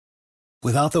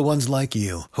Without the ones like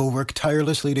you, who work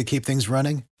tirelessly to keep things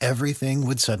running, everything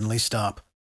would suddenly stop.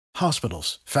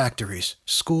 Hospitals, factories,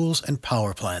 schools, and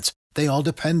power plants, they all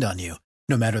depend on you.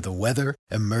 No matter the weather,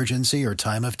 emergency, or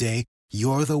time of day,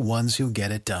 you're the ones who get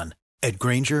it done. At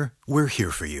Grainger, we're here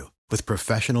for you with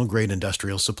professional-grade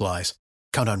industrial supplies.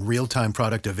 Count on real-time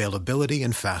product availability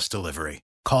and fast delivery.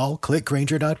 Call,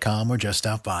 clickgrainger.com, or just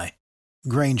stop by.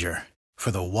 Grainger, for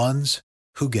the ones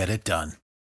who get it done.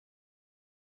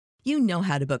 You know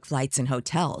how to book flights and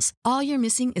hotels. All you're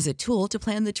missing is a tool to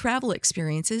plan the travel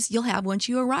experiences you'll have once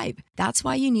you arrive. That's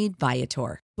why you need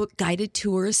Viator. Book guided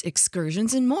tours,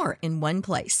 excursions, and more in one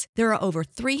place. There are over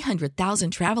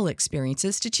 300,000 travel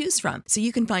experiences to choose from, so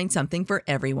you can find something for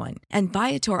everyone. And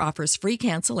Viator offers free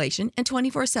cancellation and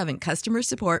 24/7 customer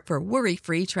support for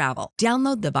worry-free travel.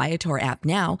 Download the Viator app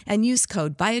now and use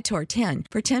code Viator10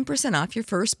 for 10% off your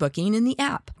first booking in the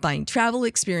app. Find travel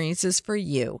experiences for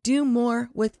you. Do more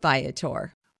with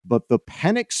Viator. But the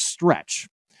Penix stretch,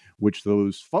 which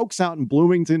those folks out in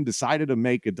Bloomington decided to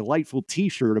make a delightful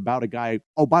t-shirt about a guy,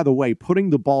 oh, by the way,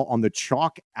 putting the ball on the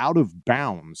chalk out of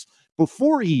bounds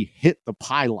before he hit the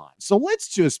pylon. So let's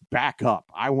just back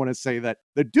up. I want to say that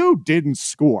the dude didn't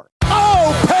score.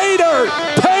 Oh, pay dirt!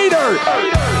 Pay dirt!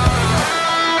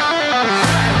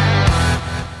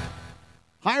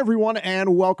 Hi, everyone,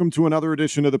 and welcome to another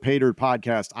edition of the Pay Dirt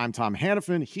Podcast. I'm Tom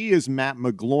Hannafin. He is Matt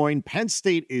McGloin. Penn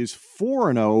State is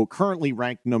 4-0, currently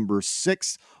ranked number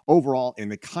 6 overall in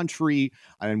the country,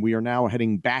 and we are now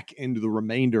heading back into the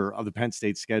remainder of the Penn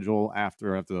State schedule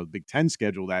after the Big Ten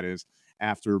schedule, that is,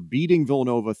 after beating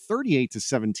Villanova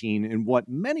 38-17 in what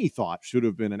many thought should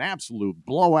have been an absolute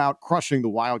blowout, crushing the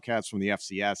Wildcats from the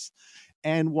FCS.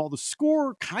 And while the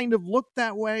score kind of looked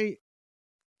that way,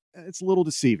 it's a little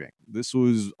deceiving. This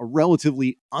was a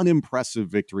relatively unimpressive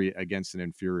victory against an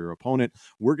inferior opponent.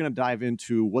 We're going to dive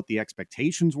into what the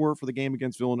expectations were for the game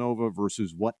against Villanova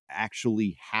versus what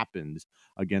actually happened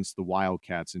against the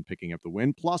Wildcats in picking up the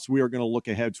win. Plus, we are going to look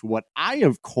ahead to what I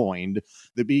have coined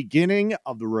the beginning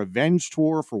of the revenge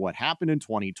tour for what happened in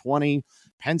 2020.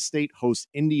 Penn State hosts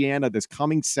Indiana this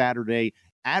coming Saturday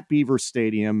at Beaver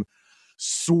Stadium.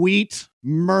 Sweet,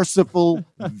 merciful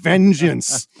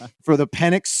vengeance for the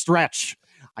Penix stretch.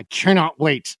 I cannot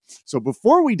wait. So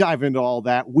before we dive into all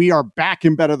that, we are back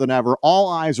and better than ever. All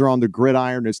eyes are on the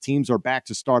gridiron as teams are back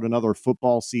to start another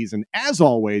football season. As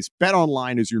always,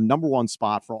 BetOnline is your number one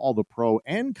spot for all the pro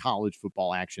and college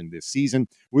football action this season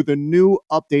with a new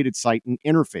updated site and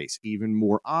interface, even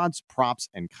more odds, props,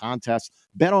 and contests.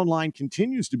 BetOnline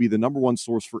continues to be the number one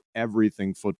source for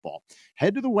everything football.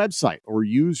 Head to the website or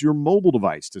use your mobile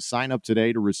device to sign up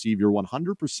today to receive your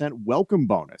 100% welcome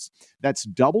bonus. That's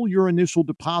double your initial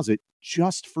deposit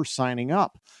just for signing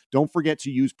up. Don't forget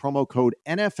to use promo code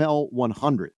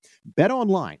NFL100. Bet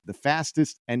online, the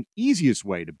fastest and easiest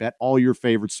way to bet all your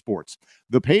favorite sports.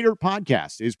 The Pay Dirt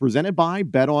Podcast is presented by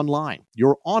Bet Online,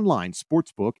 your online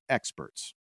sportsbook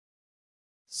experts.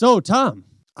 So, Tom,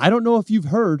 I don't know if you've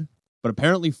heard, but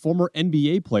apparently former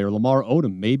NBA player Lamar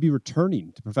Odom may be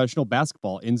returning to professional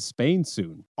basketball in Spain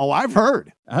soon. Oh, I've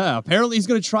heard. Apparently he's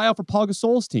going to try out for Paul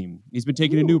Gasol's team. He's been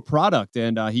taking a new product,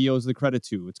 and he owes the credit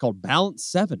to. It's called Balance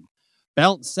 7.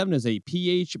 Balance 7 is a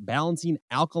pH balancing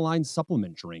alkaline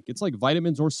supplement drink. It's like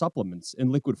vitamins or supplements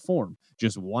in liquid form.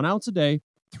 Just 1 ounce a day,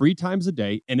 3 times a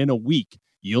day, and in a week,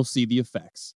 you'll see the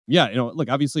effects. Yeah,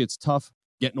 look, obviously it's tough.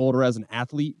 Getting older as an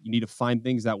athlete, you need to find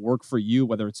things that work for you,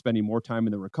 whether it's spending more time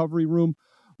in the recovery room,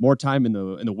 more time in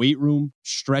the weight room,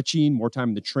 stretching, more time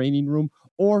in the training room,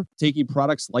 or taking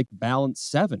products like Balance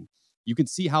 7. You can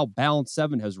see how Balance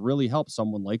 7 has really helped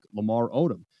someone like Lamar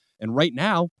Odom. And right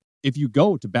now, if you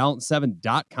go to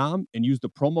balance7.com and use the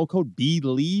promo code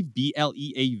BELIEVE,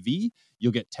 BLEAV,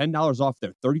 you'll get $10 off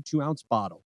their 32-ounce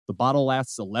bottle. The bottle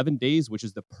lasts 11 days, which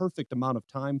is the perfect amount of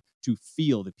time to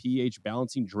feel the pH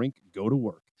balancing drink go to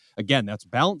work. Again, that's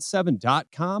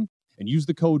balance7.com and use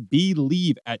the code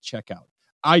BELIEVE at checkout.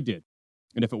 I did.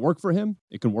 And if it worked for him,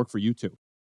 it can work for you too.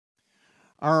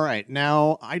 All right.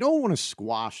 Now, I don't want to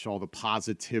squash all the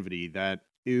positivity that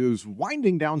is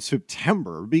winding down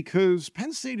September because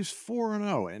Penn State is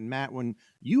 4-0. And Matt, when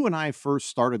you and I first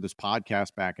started this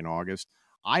podcast back in August,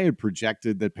 I had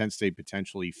projected that Penn State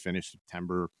potentially finished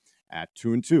September at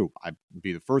 2-2. I'd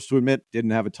be the first to admit,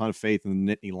 didn't have a ton of faith in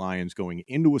the Nittany Lions going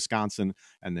into Wisconsin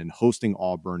and then hosting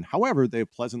Auburn. However, they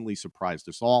have pleasantly surprised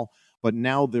us all. But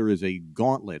now there is a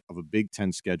gauntlet of a Big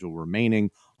Ten schedule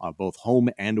remaining, both home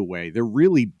and away. There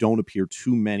really don't appear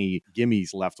too many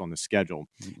gimmies left on the schedule.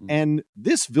 Mm-hmm. And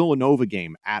this Villanova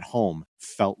game at home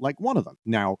felt like one of them.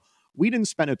 Now, we didn't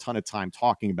spend a ton of time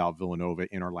talking about Villanova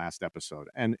in our last episode.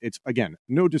 And it's, again,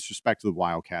 no disrespect to the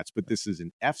Wildcats, but this is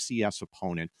an FCS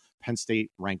opponent. Penn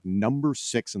State ranked number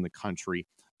 6 in the country.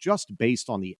 Just based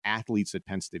on the athletes that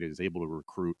Penn State is able to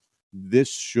recruit,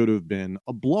 this should have been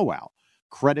a blowout.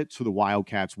 Credit to the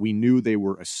Wildcats. We knew they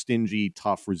were a stingy,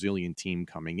 tough, resilient team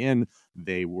coming in.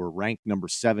 They were ranked number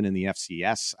 7 in the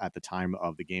FCS at the time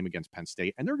of the game against Penn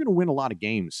State, and they're going to win a lot of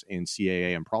games in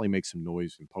CAA and probably make some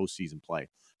noise in postseason play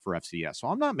for FCS. So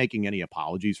I'm not making any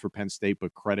apologies for Penn State,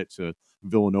 but credit to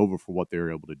Villanova for what they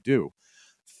were able to do.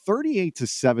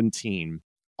 38-17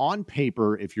 on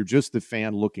paper, if you're just the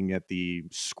fan looking at the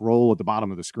scroll at the bottom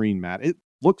of the screen, Matt, it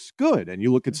looks good. And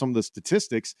you look at some of the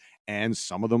statistics, and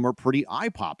some of them are pretty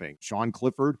eye-popping. Sean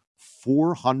Clifford,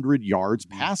 400 yards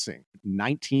passing,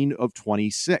 19 of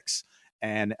 26.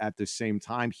 And at the same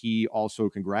time, he also,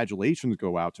 congratulations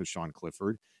go out to Sean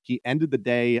Clifford. He ended the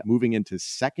day moving into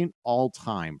second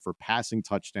all-time for passing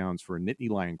touchdowns for a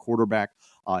Nittany Lion quarterback.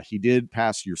 He did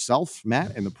pass yourself,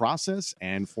 Matt, in the process,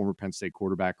 and former Penn State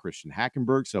quarterback Christian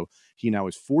Hackenberg. So he now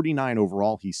is 49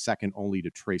 overall. He's second only to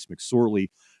Trace McSorley,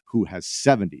 who has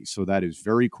 70. So that is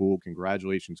very cool.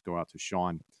 Congratulations go out to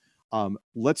Sean.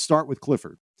 Let's start with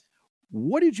Clifford.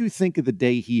 What did you think of the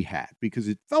day he had? Because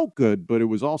it felt good, but it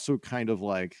was also kind of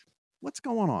like, what's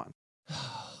going on?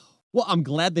 Well, I'm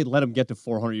glad they let him get to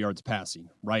 400 yards passing,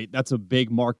 right? That's a big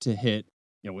mark to hit.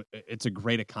 You know, it's a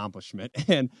great accomplishment.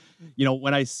 And, you know,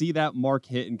 when I see that mark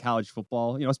hit in college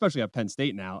football, you know, especially at Penn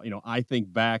State now, you know, I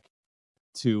think back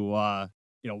to,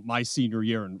 you know, my senior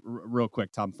year. And real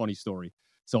quick, Tom, funny story.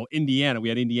 So Indiana, we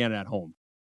had Indiana at home.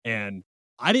 And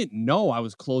I didn't know I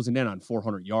was closing in on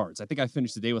 400 yards. I think I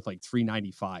finished the day with like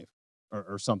 395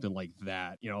 or something like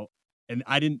that, you know, and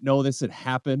I didn't know this had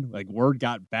happened. Like word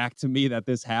got back to me that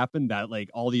this happened, that like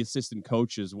all the assistant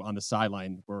coaches on the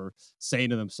sideline were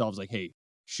saying to themselves like, hey,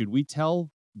 should we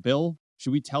tell Bill?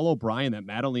 Should we tell O'Brien that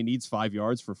Matt only needs 5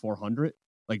 yards for 400?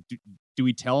 Like, do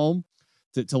we tell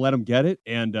him to let him get it?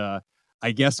 And,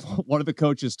 I guess one of the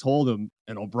coaches told him,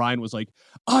 and O'Brien was like,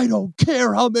 I don't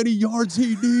care how many yards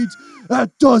he needs.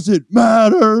 That doesn't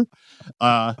matter.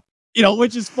 You know,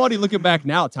 which is funny looking back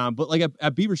now, Tom. But like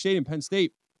at Beaver Stadium, Penn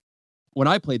State, when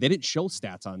I played, they didn't show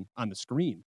stats on the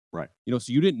screen. Right. You know,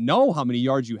 so you didn't know how many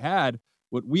yards you had.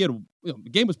 What we had, you know,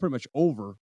 the game was pretty much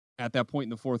over at that point in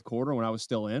the fourth quarter when I was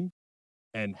still in.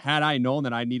 And had I known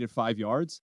that I needed 5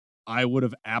 yards, I would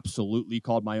have absolutely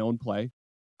called my own play.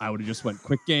 I would have just went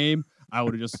quick game. I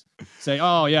would have just say,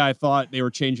 oh, yeah, I thought they were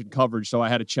changing coverage, so I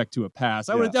had to check to a pass.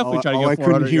 I would have definitely tried to get 400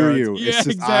 I couldn't hear yards. you. Yeah,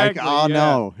 exactly.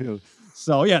 No.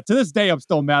 So, yeah, to this day, I'm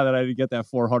still mad that I didn't get that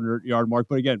 400-yard mark.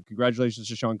 But, again, congratulations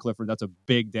to Sean Clifford. That's a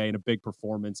big day and a big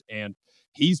performance. And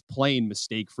he's playing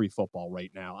mistake-free football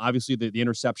right now. Obviously, the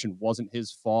interception wasn't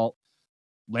his fault.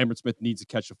 Lambert Smith needs to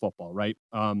catch the football, right?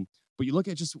 But you look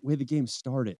at just the way the game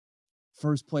started.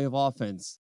 First play of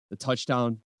offense, the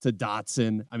touchdown to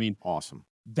Dotson. I mean, awesome.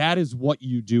 That is what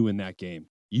you do in that game.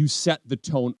 You set the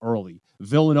tone early.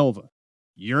 Villanova,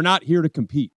 you're not here to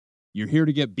compete. You're here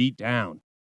to get beat down.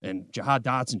 And Jihad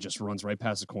Dotson just runs right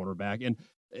past the cornerback. And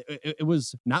it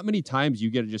was not many times you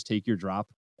get to just take your drop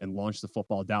and launch the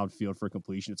football downfield for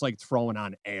completion. It's like throwing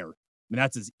on air. I mean,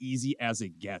 that's as easy as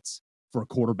it gets for a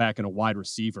quarterback and a wide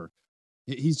receiver.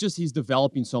 He's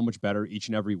developing so much better each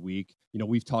and every week. You know,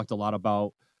 we've talked a lot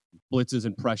about blitzes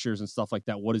and pressures and stuff like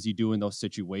that. What does he do in those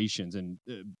situations? And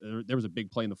there was a big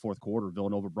play in the fourth quarter.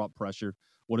 Villanova brought pressure.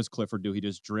 What does Clifford do? He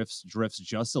just drifts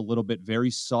just a little bit, very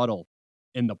subtle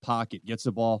in the pocket, gets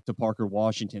the ball to Parker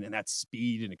Washington, and that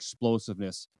speed and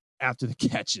explosiveness after the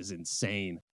catch is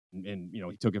insane. And you know,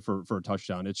 he took it for a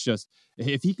touchdown. It's just,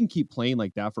 if he can keep playing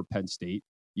like that for Penn State,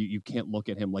 you can't look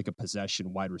at him like a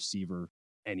possession wide receiver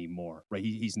anymore, right?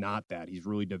 He's not that. He's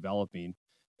really developing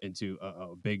into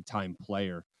a big-time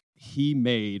player. He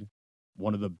made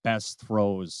one of the best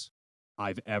throws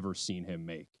I've ever seen him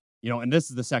make. You know, and this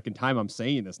is the second time I'm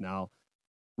saying this now,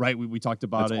 right? We talked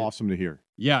about That's it. Awesome to hear.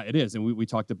 Yeah, it is. And we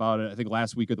talked about it, I think,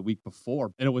 last week or the week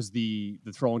before. And it was the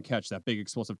throw and catch, that big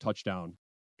explosive touchdown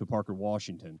to Parker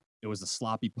Washington. It was the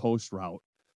sloppy post route.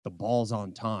 The ball's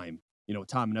on time. You know,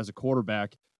 Tom, and as a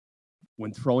quarterback,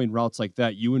 when throwing routes like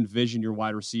that, you envision your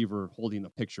wide receiver holding the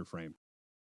picture frame,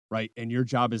 right? And your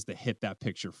job is to hit that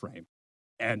picture frame.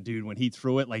 And, dude, when he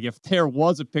threw it, like if there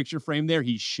was a picture frame there,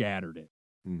 he shattered it,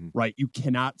 right? You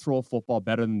cannot throw a football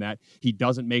better than that. He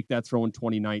doesn't make that throw in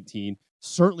 2019.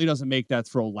 Certainly doesn't make that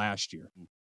throw last year.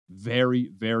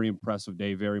 Very, very impressive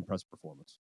day. Very impressive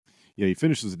performance. Yeah, he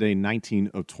finishes the day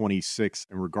 19 of 26.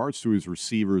 In regards to his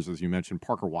receivers, as you mentioned,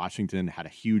 Parker Washington had a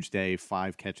huge day,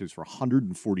 5 catches for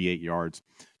 148 yards,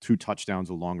 2 touchdowns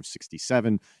along with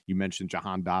 67. You mentioned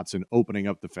Jahan Dotson opening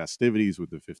up the festivities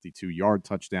with the 52-yard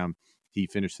touchdown. He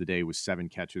finished the day with 7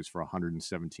 catches for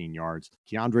 117 yards.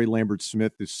 Keandre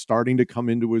Lambert-Smith is starting to come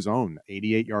into his own,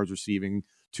 88 yards receiving,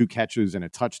 2 catches and a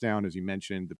touchdown. As you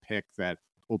mentioned, the pick that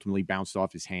ultimately bounced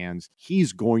off his hands.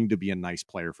 He's going to be a nice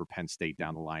player for Penn State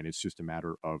down the line. It's just a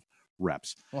matter of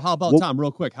reps. Well, how about Tom,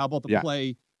 real quick? How about the Yeah.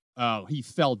 play? He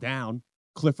fell down.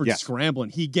 Clifford Yes. scrambling.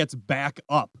 He gets back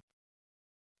up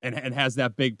and has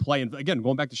that big play. And again,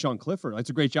 going back to Sean Clifford, that's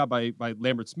a great job by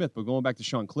Lambert-Smith. But going back to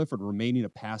Sean Clifford, remaining a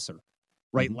passer.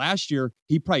 Right. Mhm. Last year,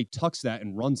 he probably tucks that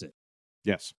and runs it.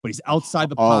 Yes. But he's outside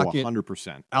the pocket.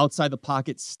 100%. Outside the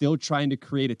pocket, still trying to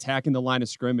create attack in the line of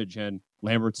scrimmage. And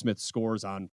Lambert-Smith scores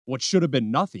on what should have been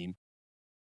nothing.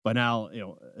 But now,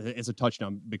 it's a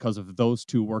touchdown because of those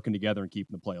two working together and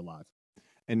keeping the play alive.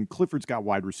 And Clifford's got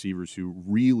wide receivers who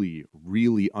really,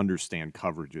 really understand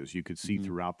coverages. You could see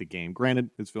throughout the game.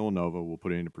 Granted, it's Villanova. We'll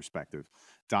put it into perspective.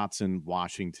 Dotson,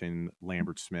 Washington,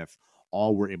 Lambert-Smith,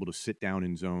 all were able to sit down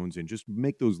in zones and just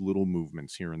make those little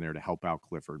movements here and there to help out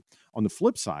Clifford. On the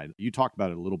flip side, you talked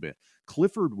about it a little bit.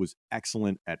 Clifford was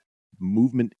excellent at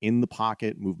movement in the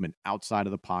pocket, movement outside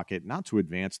of the pocket, not to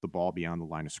advance the ball beyond the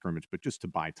line of scrimmage, but just to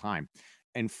buy time.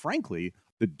 And frankly,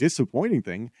 the disappointing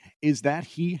thing is that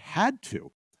he had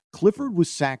to. Clifford was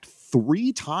sacked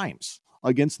 3 times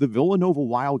against the Villanova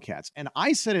Wildcats. And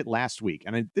I said it last week,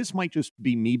 and this might just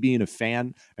be me being a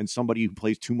fan and somebody who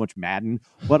plays too much Madden,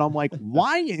 but I'm like,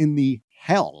 why in the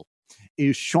hell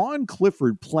is Sean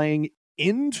Clifford playing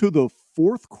into the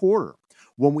fourth quarter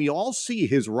when we all see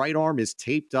his right arm is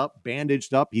taped up,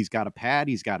 bandaged up? He's got a pad,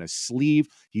 he's got a sleeve,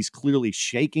 he's clearly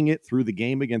shaking it through the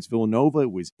game against Villanova.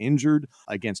 It was injured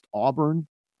against Auburn.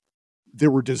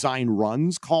 There were design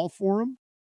runs called for him.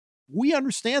 We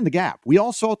understand the gap. We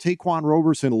all saw Taquan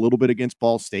Roberson a little bit against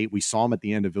Ball State. We saw him at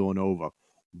the end of Villanova.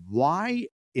 Why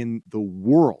in the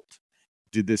world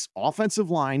did this offensive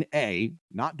line, A,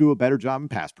 not do a better job in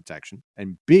pass protection,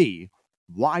 and B,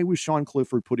 why was Sean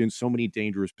Clifford put in so many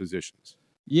dangerous positions?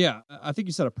 Yeah, I think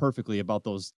you said it perfectly about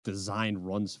those designed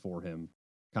runs for him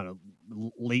kind of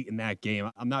late in that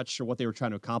game. I'm not sure what they were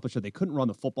trying to accomplish. They couldn't run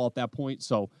the football at that point,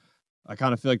 so I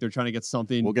kind of feel like they're trying to get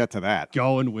something We'll get to that.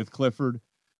 going with Clifford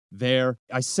there.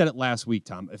 I said it last week,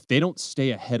 Tom. If they don't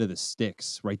stay ahead of the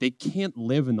sticks, right, they can't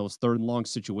live in those 3rd and long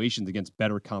situations against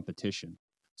better competition.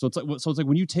 So it's like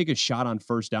when you take a shot on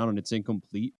first down and it's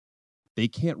incomplete, they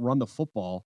can't run the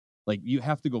football. Like, you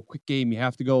have to go quick game. You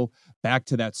have to go back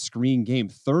to that screen game.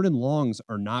 3rd and longs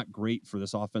are not great for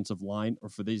this offensive line or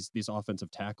for these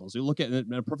offensive tackles. You look at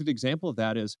a perfect example of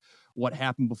that is what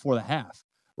happened before the half,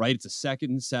 right? It's a 2nd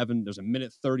and 7. There's a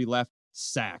minute 30 left.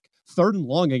 Sack. 3rd and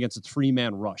long against a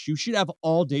 3-man rush. You should have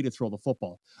all day to throw the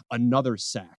football. Another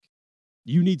sack.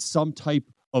 You need some type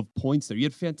of points there. You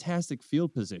had fantastic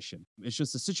field position. It's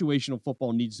just the situational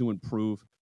football needs to improve.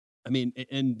 I mean,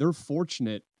 and they're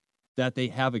fortunate that they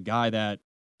have a guy that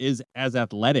is as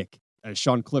athletic as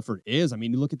Sean Clifford is. I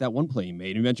mean, you look at that one play he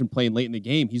made. You mentioned playing late in the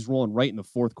game. He's rolling right in the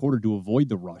 4th quarter to avoid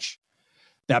the rush.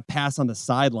 That pass on the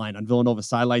sideline, on Villanova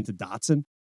sideline to Dotson.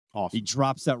 Awesome. He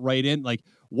drops that right in. Like,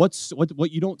 what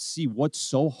you don't see, what's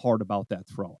so hard about that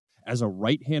throw? As a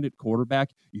right-handed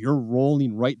quarterback, you're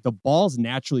rolling right. The ball's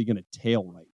naturally going to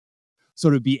tail right. So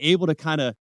to be able to kind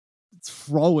of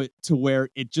throw it to where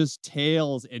it just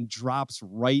tails and drops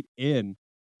right in,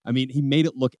 I mean, he made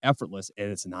it look effortless, and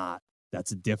it's not.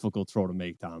 That's a difficult throw to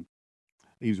make, Tom.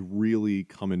 He's really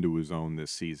come into his own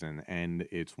this season, and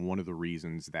it's one of the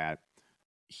reasons that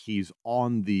he's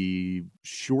on the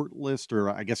short list, or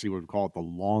I guess you would call it the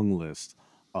long list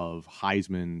of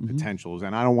Heisman potentials.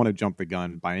 And I don't want to jump the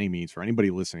gun by any means for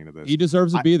anybody listening to this. He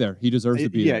deserves to be there. He deserves to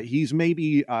be there. Yeah, he's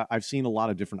maybe, I've seen a lot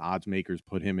of different odds makers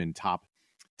put him in top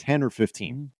 10 or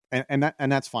 15. And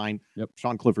that's fine. Yep.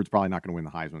 Sean Clifford's probably not going to win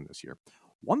the Heisman this year.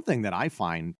 One thing that I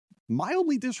find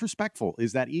mildly disrespectful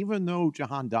is that even though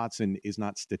Jahan Dotson is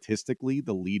not statistically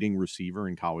the leading receiver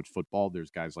in college football,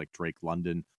 there's guys like Drake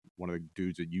London, one of the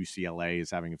dudes at UCLA is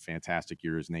having a fantastic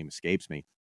year. His name escapes me.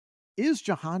 Is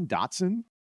Jahan Dotson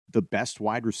the best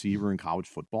wide receiver in college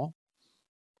football?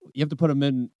 You have to put him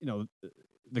in,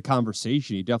 the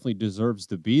conversation. He definitely deserves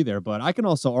to be there, but I can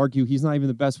also argue he's not even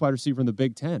the best wide receiver in the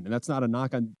Big Ten. And that's not a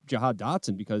knock on Jahan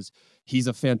Dotson because he's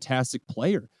a fantastic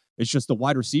player. It's just the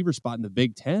wide receiver spot in the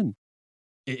Big Ten.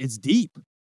 It's deep,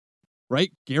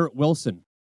 right? Garrett Wilson,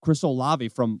 Chris Olave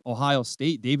from Ohio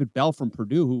State, David Bell from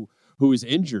Purdue, who is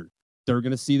injured. They're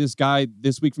going to see this guy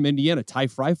this week from Indiana, Ty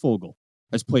Freifogel.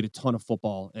 has played a ton of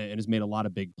football and has made a lot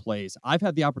of big plays. I've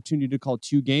had the opportunity to call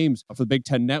 2 games for the Big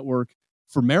Ten Network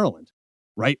for Maryland,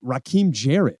 right? Raheem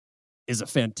Jarrett is a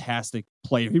fantastic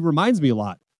player. He reminds me a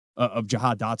lot of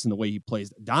Jahan Dotson, the way he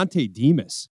plays. Dante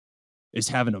Demas is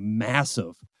having a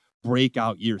massive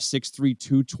breakout year, 6'3",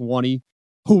 220,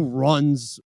 who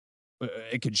runs.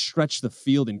 It could stretch the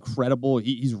field incredible.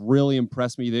 He's really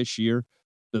impressed me this year.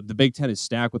 The Big Ten is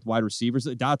stacked with wide receivers.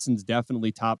 Dotson's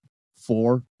definitely top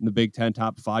 4 in the Big Ten,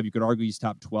 top 5. You could argue he's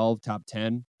top 12, top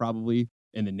 10 probably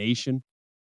in the nation.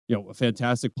 A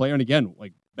fantastic player. And again,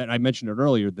 like I mentioned it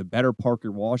earlier, the better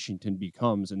Parker Washington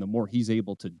becomes and the more he's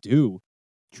able to do,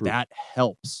 True. That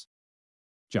helps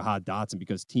Jahan Dotson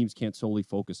because teams can't solely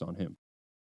focus on him.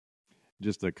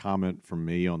 Just a comment from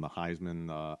me on the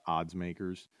Heisman odds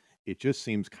makers. It just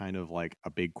seems kind of like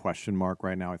a big question mark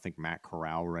right now. I think Matt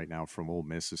Corral right now from Ole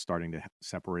Miss is starting to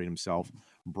separate himself.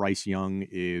 Bryce Young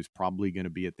is probably going to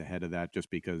be at the head of that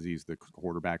just because he's the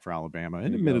quarterback for Alabama.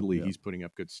 And admittedly, he's putting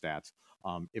up good stats.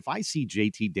 If I see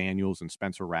JT Daniels and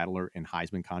Spencer Rattler in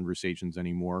Heisman conversations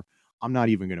anymore, I'm not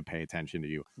even going to pay attention to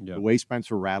you. Yep. The way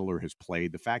Spencer Rattler has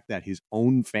played, the fact that his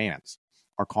own fans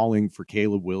are calling for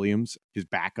Caleb Williams, his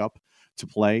backup, to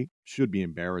play should be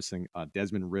embarrassing.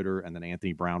 Desmond Ridder and then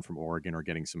Anthony Brown from Oregon are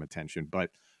getting some attention. But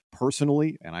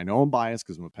personally, and I know I'm biased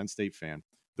because I'm a Penn State fan,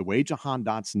 the way Jahan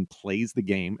Dotson plays the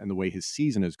game and the way his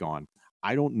season has gone,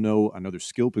 I don't know another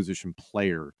skill position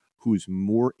player who's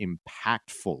more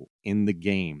impactful in the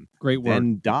game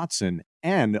than Dotson.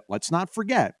 And let's not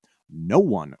forget, no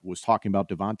one was talking about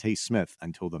Devontae Smith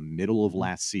until the middle of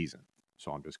last season.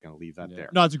 So I'm just going to leave that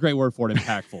there. No, it's a great word for it,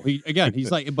 impactful.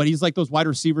 He's like those wide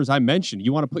receivers I mentioned.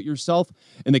 You want to put yourself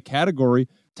in the category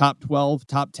top 12,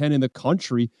 top 10 in the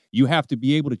country, you have to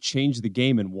be able to change the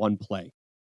game in one play.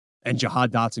 And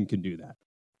Jahan Dotson can do that.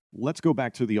 Let's go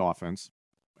back to the offense.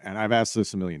 And I've asked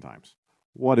this a million times.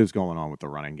 What is going on with the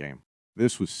running game?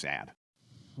 This was sad.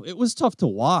 It was tough to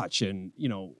watch. And,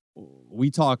 we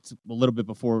talked a little bit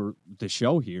before the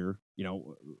show here.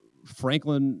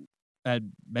 Franklin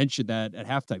had mentioned that at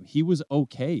halftime he was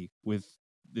okay with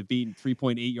it being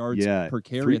 3.8 yards per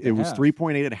carry. It was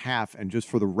 3.8 at half, and just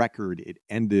for the record, it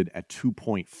ended at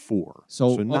 2.4.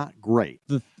 So not great.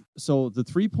 The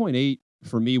 3.8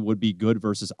 for me would be good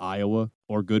versus Iowa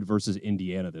or good versus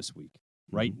Indiana this week,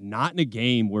 right? Mm-hmm. Not in a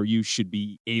game where you should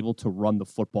be able to run the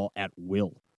football at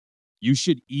will. You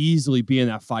should easily be in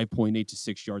that 5.8 to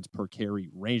 6 yards per carry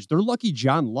range. They're lucky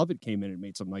John Lovett came in and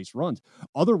made some nice runs.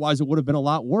 Otherwise, it would have been a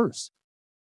lot worse.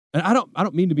 And I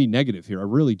don't mean to be negative here. I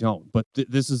really don't. But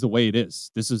this is the way it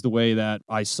is. This is the way that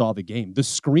I saw the game. The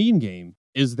screen game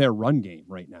is their run game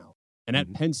right now. And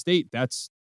at Penn State,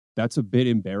 that's a bit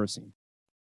embarrassing,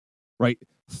 right?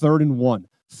 3rd and 1,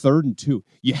 3rd and 2.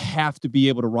 You have to be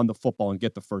able to run the football and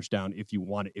get the first down if you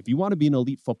want it. If you want to be an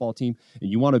elite football team and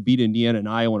you want to beat Indiana and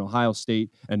Iowa and Ohio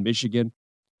State and Michigan,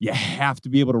 you have to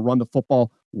be able to run the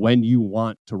football when you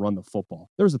want to run the football.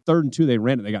 There was a 3rd and 2. They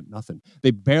ran it. They got nothing.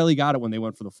 They barely got it when they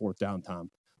went for the 4th down, Tom.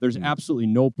 There's absolutely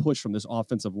no push from this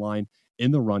offensive line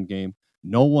in the run game.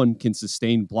 No one can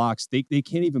sustain blocks. They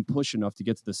can't even push enough to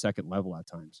get to the second level at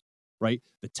times, right?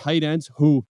 The tight ends,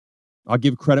 who I'll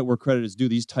give credit where credit is due.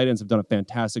 These tight ends have done a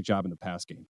fantastic job in the pass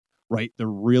game, right? They're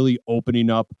really opening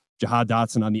up Jahan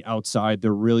Dotson on the outside.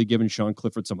 They're really giving Sean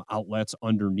Clifford some outlets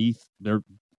underneath. They're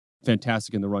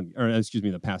fantastic in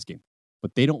the pass game.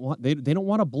 But they don't want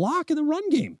to block in the run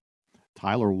game.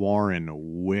 Tyler Warren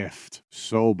whiffed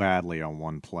so badly on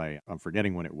one play. I'm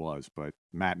forgetting when it was, but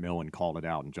Matt Millen called it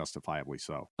out, and justifiably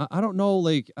so. I don't know,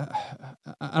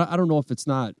 I don't know if it's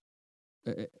not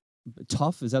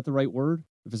tough. Is that the right word?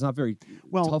 If it's not very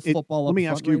tough football. Let me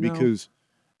ask you, because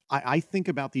I think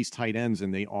about these tight ends,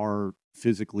 and they are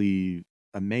physically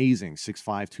amazing, 6'5",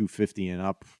 250 and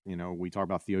up. We talk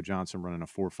about Theo Johnson running a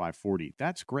 4.5 40.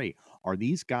 That's great. Are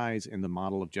these guys in the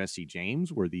model of Jesse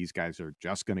James, where these guys are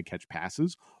just going to catch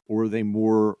passes, or are they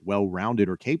more well-rounded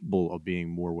or capable of being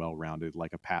more well-rounded,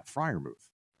 like a Pat Freiermuth?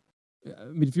 I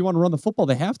mean, if you want to run the football,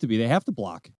 they have to be. They have to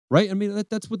block, right? I mean,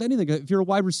 that's with anything. If you're a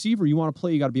wide receiver, you want to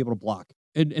play, you got to be able to block.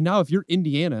 And now if you're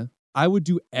Indiana, I would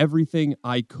do everything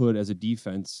I could as a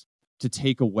defense to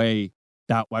take away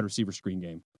that wide receiver screen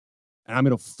game. And I'm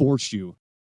going to force you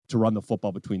to run the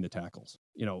football between the tackles.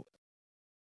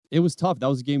 It was tough. That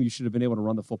was a game you should have been able to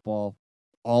run the football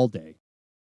all day.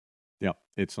 Yeah,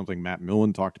 it's something Matt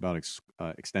Millen talked about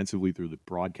extensively through the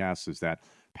broadcast, is that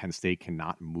Penn State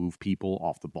cannot move people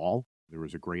off the ball. There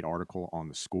was a great article on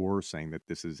The Score saying that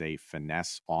this is a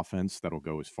finesse offense that'll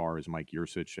go as far as Mike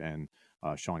Yurcich and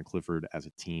Sean Clifford as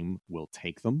a team will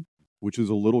take them, which is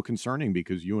a little concerning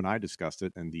because you and I discussed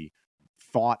it, and the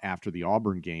thought after the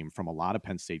Auburn game from a lot of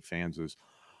Penn State fans is,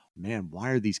 man,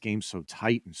 why are these games so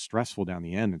tight and stressful down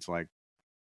the end? It's like,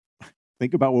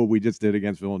 think about what we just did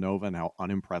against Villanova and how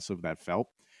unimpressive that felt.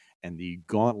 And the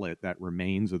gauntlet that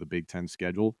remains of the Big Ten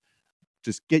schedule,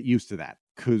 just get used to that,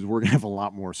 because we're going to have a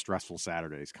lot more stressful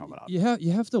Saturdays coming up. You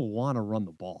have to want to run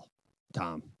the ball,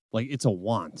 Tom. Like, it's a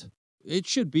want. It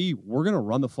should be, we're going to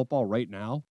run the football right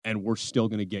now, and we're still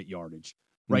going to get yardage,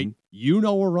 right? Mm-hmm. You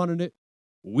know we're running it.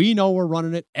 We know we're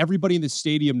running it. Everybody in the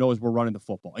stadium knows we're running the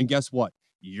football. And guess what?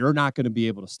 You're not going to be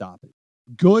able to stop it.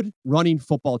 Good running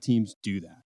football teams do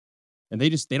that. And they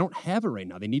don't have it right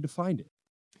now. They need to find it.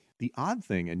 The odd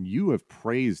thing, and you have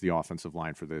praised the offensive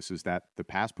line for this, is that the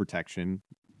pass protection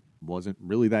wasn't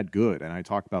really that good. And I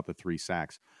talked about the 3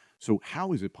 sacks. So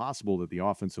how is it possible that the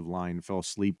offensive line fell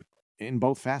asleep in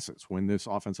both facets when this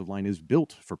offensive line is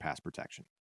built for pass protection?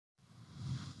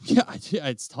 Yeah,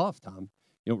 it's tough, Tom.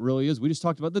 It really is. We just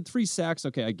talked about the 3 sacks.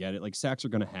 Okay, I get it. Like, sacks are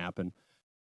going to happen.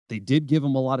 They did give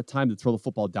them a lot of time to throw the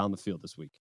football down the field this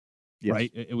week. Yes.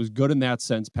 Right? It was good in that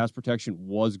sense. Pass protection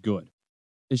was good.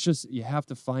 It's just you have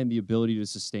to find the ability to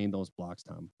sustain those blocks,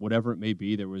 Tom. Whatever it may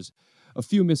be, there was a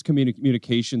few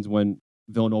miscommunications when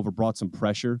Villanova brought some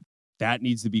pressure. That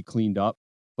needs to be cleaned up.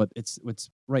 But it's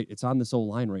right. It's on this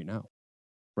O-line right now,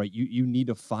 right? You need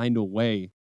to find a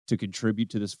way to contribute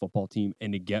to this football team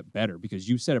and to get better, because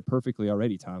you said it perfectly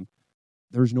already, Tom.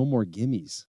 There's no more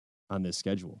gimmies on this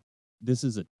schedule. This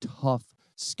is a tough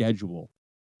schedule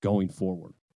going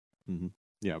forward. Mm-hmm.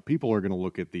 Yeah, people are going to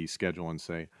look at the schedule and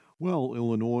say, well,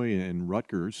 Illinois and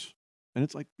Rutgers. And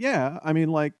it's like, yeah, I mean,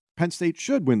 like, Penn State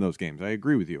should win those games. I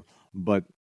agree with you. But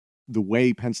the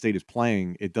way Penn State is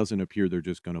playing, it doesn't appear they're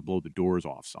just going to blow the doors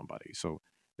off somebody. So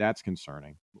that's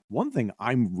concerning. One thing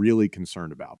I'm really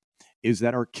concerned about is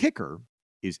that our kicker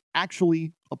is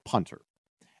actually a punter.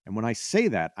 And when I say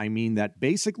that, I mean that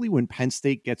basically when Penn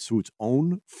State gets to its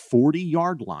own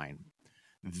 40-yard line,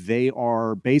 they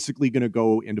are basically going to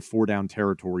go into 4-down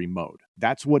territory mode.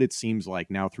 That's what it seems like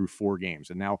now through 4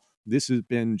 games. And now this has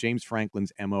been James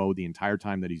Franklin's MO the entire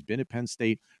time that he's been at Penn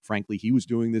State. Frankly, he was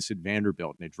doing this at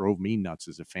Vanderbilt, and it drove me nuts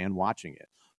as a fan watching it.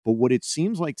 But what it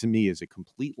seems like to me is a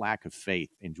complete lack of faith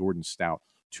in Jordan Stout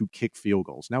to kick field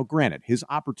goals. Now, granted, his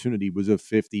opportunity was a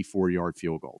 54-yard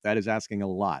field goal. That is asking a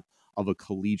lot of a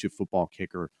collegiate football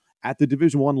kicker at the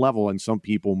Division I level, and some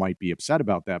people might be upset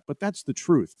about that, but that's the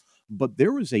truth. But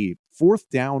there was a 4th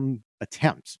down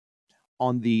attempt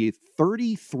on the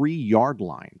 33-yard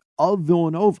line of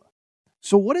Villanova.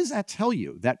 So what does that tell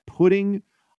you? That putting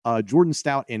Jordan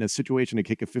Stout in a situation to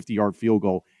kick a 50-yard field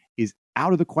goal is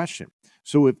out of the question.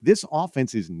 So if this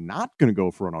offense is not going to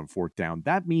go for it on 4th down,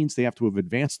 that means they have to have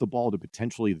advanced the ball to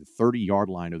potentially the 30-yard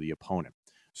line of the opponent.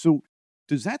 So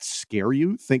does that scare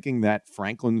you, thinking that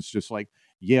Franklin's just like,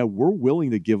 yeah, we're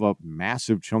willing to give up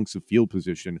massive chunks of field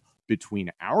position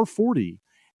between our 40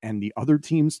 and the other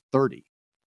team's 30?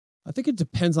 I think it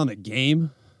depends on the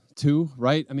game, too,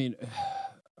 right? I mean,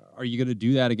 are you going to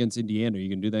do that against Indiana? Are you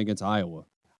going to do that against Iowa?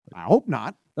 I hope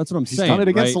not. That's what I'm saying. He's done it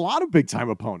against right? a lot of big-time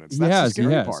opponents. That's the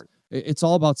scary part. It's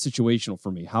all about situational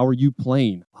for me. How are you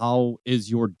playing? How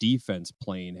is your defense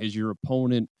playing? Is your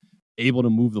opponent able to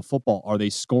move the football? Are they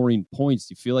scoring points?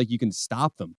 Do you feel like you can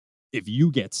stop them if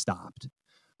you get stopped?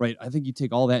 Right? I think you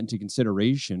take all that into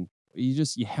consideration.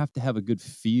 You have to have a good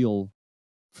feel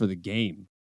for the game,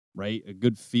 right? A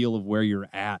good feel of where you're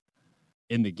at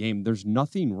in the game. There's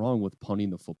nothing wrong with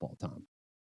punting the football, Tom.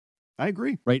 I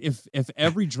agree. Right? If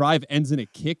every drive ends in a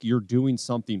kick, you're doing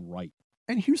something right.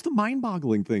 And here's the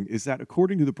mind-boggling thing, is that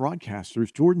according to the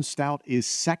broadcasters, Jordan Stout is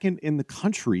 2nd in the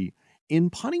country in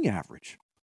punting average.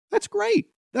 That's great.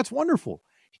 That's wonderful.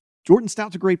 Jordan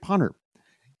Stout's a great punter.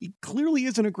 He clearly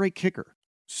isn't a great kicker.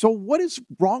 So what is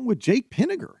wrong with Jake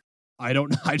Pinniger? I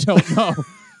don't know.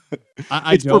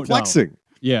 It's perplexing. Know.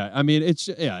 Yeah. I mean,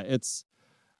 it's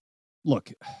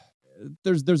look,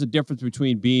 there's a difference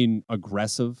between being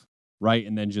aggressive, right?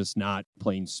 And then just not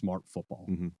playing smart football.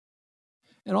 Mm-hmm.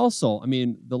 And also, I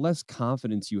mean, the less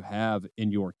confidence you have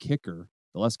in your kicker,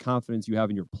 the less confidence you have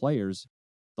in your players,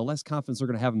 the less confidence they're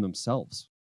going to have in themselves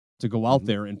to go out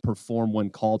there and perform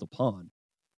when called upon.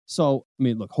 So, I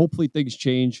mean, look, hopefully things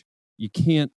change. You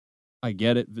can't, I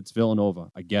get it, if it's Villanova,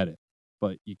 I get it.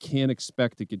 But you can't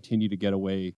expect to continue to get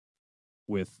away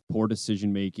with poor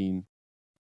decision-making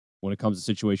when it comes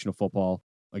to situational football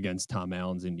against Tom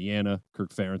Allen's Indiana,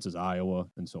 Kirk Ferentz's Iowa,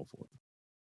 and so forth.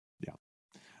 Yeah.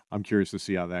 I'm curious to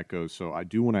see how that goes. So I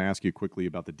do want to ask you quickly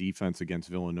about the defense against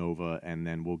Villanova, and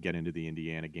then we'll get into the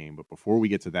Indiana game. But before we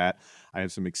get to that, I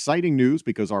have some exciting news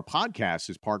because our podcast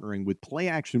is partnering with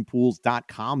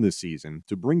PlayActionPools.com this season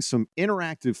to bring some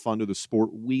interactive fun to the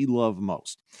sport we love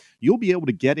most. You'll be able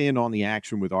to get in on the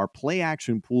action with our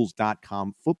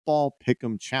PlayActionPools.com Football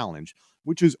Pick'em Challenge,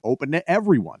 which is open to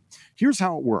everyone. Here's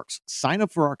how it works. Sign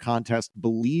up for our contest,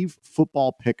 Believe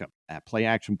Football Pick'em, at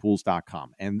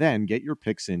playactionpools.com, and then get your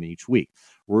picks in each week.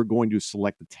 We're going to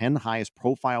select the 10 highest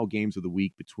profile games of the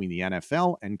week between the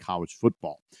NFL and college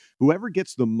football. Whoever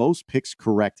gets the most picks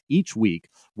correct each week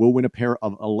will win a pair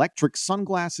of electric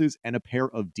sunglasses and a pair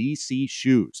of DC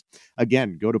shoes.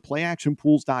 Again, go to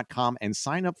playactionpools.com and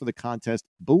sign up for the contest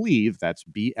Believe, that's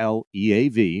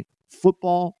BLEAV,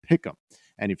 Football Pick'em.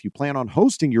 And if you plan on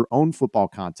hosting your own football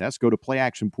contest, go to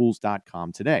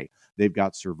playactionpools.com today. They've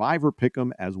got Survivor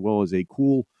Pick'em as well as a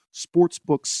cool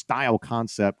sportsbook style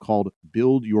concept called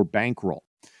Build Your Bankroll.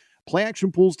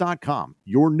 PlayActionPools.com,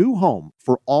 your new home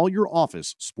for all your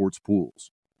office sports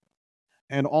pools.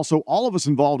 And also, all of us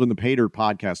involved in the Pay Dirt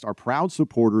podcast are proud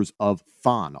supporters of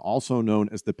Thon, also known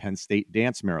as the Penn State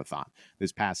Dance Marathon.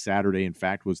 This past Saturday, in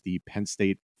fact, was the Penn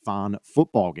State Thon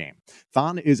football game.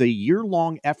 Thon is a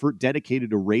year-long effort dedicated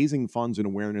to raising funds and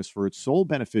awareness for its sole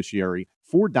beneficiary,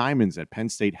 Four Diamonds at Penn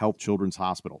State Health Children's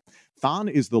Hospital. Thon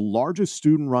is the largest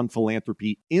student-run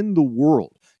philanthropy in the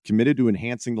world, committed to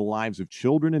enhancing the lives of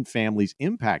children and families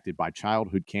impacted by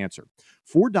childhood cancer.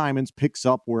 Four Diamonds picks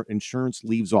up where insurance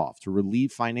leaves off to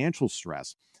relieve financial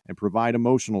stress and provide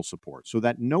emotional support so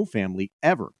that no family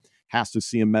ever has to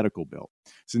see a medical bill.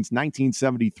 Since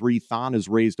 1973, Thon has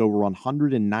raised over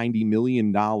 $190 million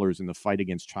in the fight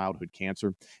against childhood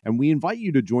cancer, and we invite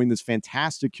you to join this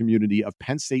fantastic community of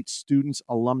Penn State students,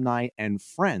 alumni, and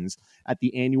friends at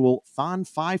the annual Thon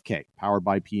 5K, powered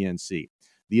by PNC.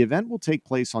 The event will take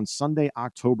place on Sunday,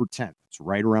 October 10th. It's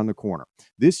right around the corner.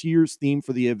 This year's theme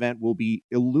for the event will be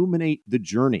Illuminate the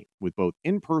Journey, with both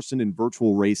in-person and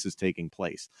virtual races taking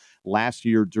place. Last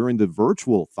year, during the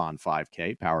virtual Thon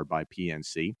 5K, powered by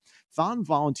PNC, Thon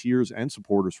volunteers and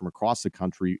supporters from across the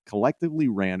country collectively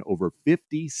ran over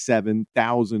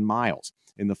 57,000 miles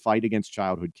in the fight against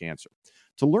childhood cancer.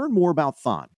 To learn more about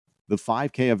Thon, the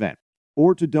 5K event,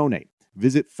 or to donate,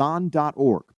 visit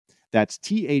thon.org. That's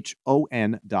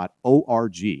THON.org.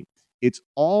 It's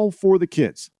all for the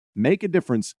kids. Make a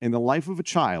difference in the life of a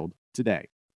child today.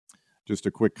 Just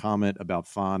a quick comment about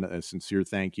Thon. A sincere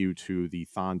thank you to the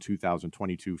Thon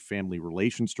 2022 Family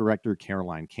Relations Director,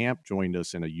 Caroline Camp, joined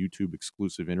us in a YouTube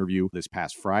exclusive interview this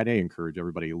past Friday. Encourage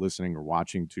everybody listening or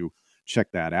watching to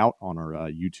check that out on our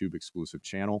YouTube exclusive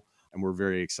channel. And we're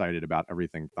very excited about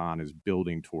everything Thon is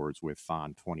building towards with Thon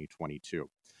 2022.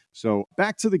 So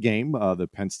back to the game, the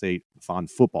Penn State Thon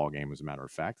football game, as a matter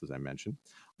of fact, as I mentioned.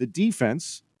 The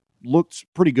defense looked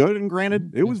pretty good, and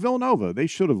granted, it was Villanova. They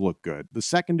should have looked good. The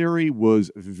secondary was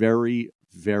very,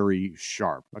 very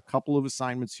sharp. A couple of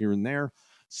assignments here and there,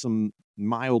 some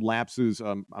mild lapses.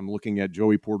 I'm looking at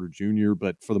Joey Porter Jr.,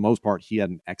 but for the most part, he had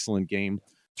an excellent game.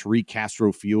 Tariq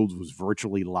Castro-Fields was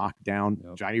virtually locked down.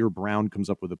 Yep. Jair Brown comes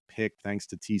up with a pick thanks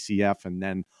to TCF, and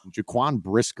then Jaquan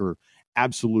Brisker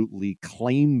absolutely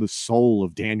claimed the soul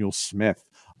of Daniel Smith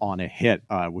on a hit,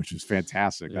 which is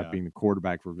fantastic. Yeah. That being the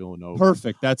quarterback for Villanova.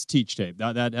 Perfect. That's teach tape.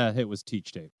 That hit was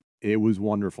teach tape. It was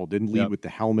wonderful. Didn't lead with the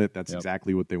helmet. That's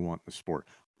exactly what they want in the sport.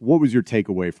 What was your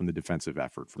takeaway from the defensive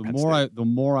effort for Penn State? The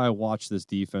more I watch this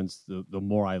defense, the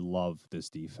more I love this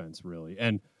defense, really.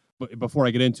 And before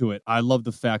I get into it, I love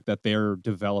the fact that they're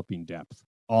developing depth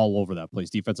all over that place.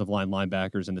 Defensive line,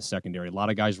 linebackers in the secondary. A lot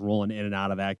of guys rolling in and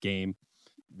out of that game.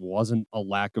 Wasn't a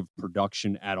lack of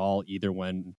production at all either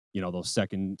when, those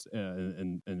second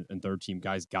and third team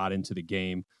guys got into the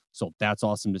game. So that's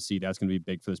awesome to see. That's going to be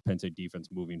big for this Penn State defense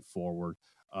moving forward.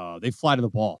 They fly to the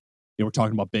ball. We're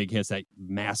talking about big hits, that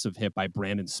massive hit by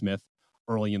Brandon Smith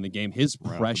early in the game. His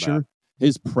pressure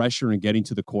in getting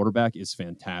to the quarterback is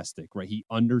fantastic, right? He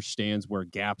understands where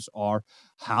gaps are,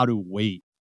 how to wait,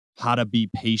 how to be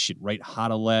patient, right? How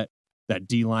to let that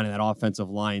D-line and that offensive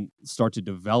line start to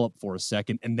develop for a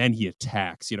second, and then he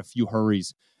attacks. He had a few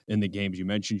hurries in the game. As you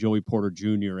mentioned, Joey Porter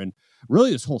Jr., and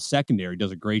really this whole secondary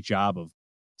does a great job of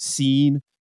seeing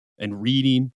and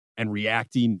reading and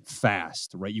reacting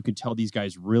fast, right? You can tell these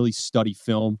guys really study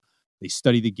film. They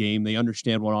study the game. They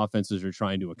understand what offenses are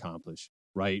trying to accomplish,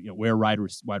 right? Where wide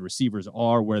receivers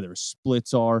are, where their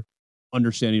splits are,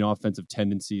 understanding offensive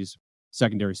tendencies.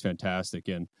 Secondary is fantastic,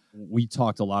 and we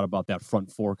talked a lot about that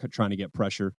front four trying to get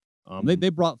pressure. They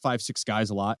brought 5-6 guys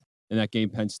a lot in that game,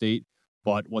 Penn State.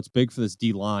 But what's big for this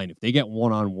D-line, if they get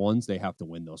one-on-ones, they have to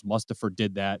win those. Mustipher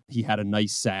did that. He had a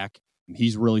nice sack,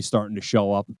 He's really starting to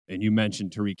show up. And you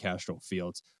mentioned Tariq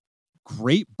Castro-Fields.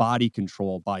 Great body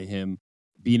control by him,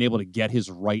 being able to get his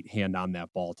right hand on that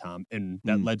ball, Tom. And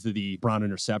that led to the Brown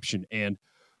interception. And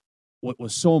what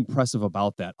was so impressive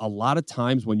about that, a lot of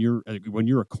times when you're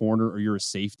a corner or you're a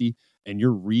safety and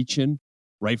you're reaching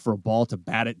right for a ball to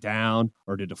bat it down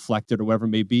or to deflect it or whatever it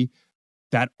may be,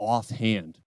 that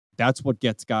offhand, that's what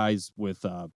gets guys with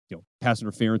pass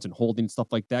interference and holding and stuff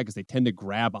like that, because they tend to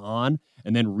grab on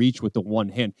and then reach with the one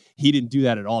hand. He didn't do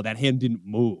that at all. That hand didn't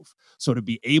move. So to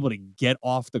be able to get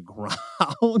off the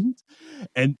ground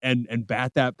and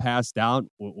bat that pass down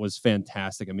was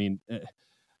fantastic. I mean,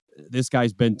 this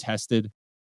guy's been tested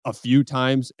a few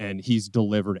times and he's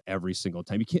delivered every single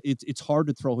time. It's hard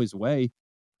to throw his way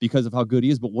because of how good he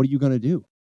is, but what are you going to do?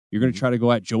 You're going to try to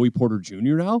go at Joey Porter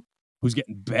Jr. now, who's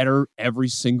getting better every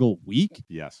single week?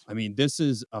 Yes. I mean, this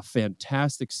is a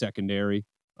fantastic secondary.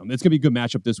 It's going to be a good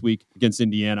matchup this week against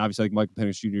Indiana. Obviously, like Michael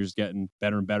Penix Jr. is getting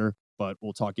better and better, but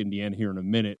we'll talk Indiana here in a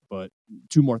minute. But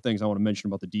two more things I want to mention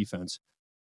about the defense.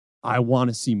 I want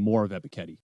to see more of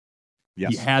Ebiketie.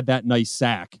 Yes. He had that nice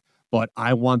sack, but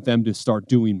I want them to start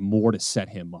doing more to set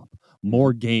him up.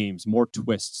 More games, more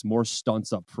twists, more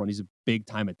stunts up front. He's a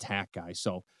big-time attack guy.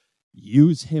 So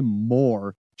use him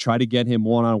more. Try to get him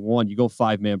one-on-one. You go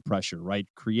 5-man pressure, right?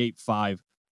 Create 5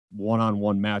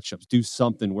 one-on-one matchups. Do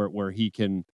something where he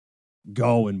can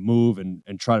go and move and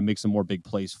try to make some more big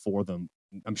plays for them.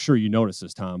 I'm sure you noticed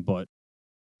this, Tom, but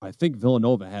I think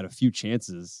Villanova had a few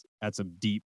chances at some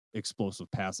deep, explosive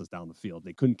passes down the field.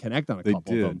 They couldn't connect on a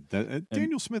couple of them.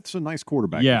 Daniel Smith's a nice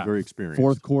quarterback. Yeah, He's very experienced.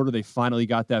 Fourth quarter, they finally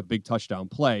got that big touchdown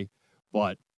play.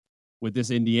 But with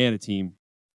this Indiana team,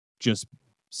 just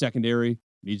secondary,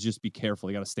 needs to just be careful.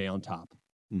 They got to stay on top.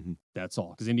 Mm-hmm. That's all.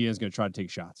 Because Indiana's going to try to take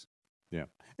shots. Yeah.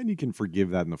 And you can forgive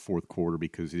that in the fourth quarter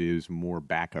because it is more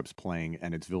backups playing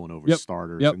and it's Villanova's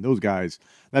starters. And those guys,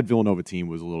 that Villanova team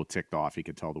was a little ticked off. You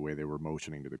could tell the way they were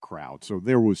motioning to the crowd. So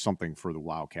there was something for the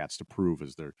Wildcats to prove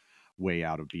as they're way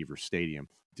out of Beaver Stadium.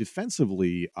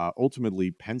 Defensively, ultimately,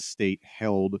 Penn State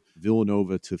held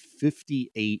Villanova to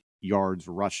 58 yards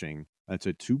rushing. That's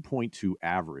a 2.2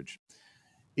 average.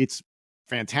 It's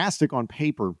fantastic on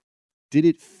paper. Did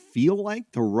it feel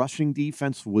like the rushing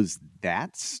defense was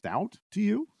that stout to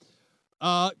you?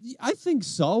 I think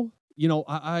so. You know,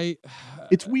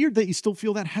 it's weird that you still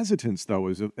feel that hesitance though,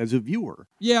 as a viewer.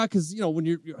 Yeah, because when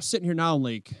you're sitting here now, and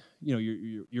like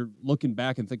you're looking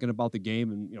back and thinking about the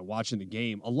game and watching the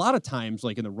game. A lot of times,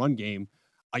 like in the run game,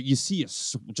 you see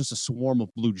just a swarm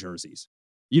of blue jerseys.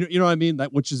 You know what I mean?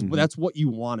 That's what you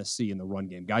want to see in the run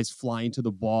game. Guys flying to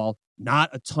the ball, not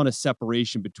a ton of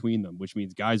separation between them, which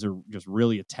means guys are just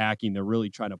really attacking. They're really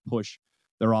trying to push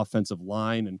their offensive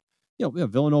line. And,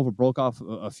 Villanova broke off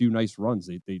a few nice runs.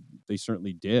 They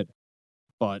certainly did.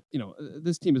 But,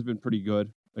 this team has been pretty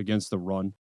good against the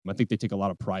run. I think they take a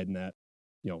lot of pride in that.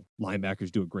 Linebackers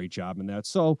do a great job in that.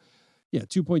 So,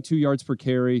 2.2 yards per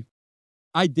carry.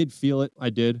 I did feel it. I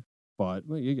did. But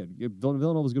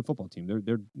Villanova's a good football team.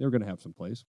 They're going to have some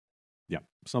plays. Yeah,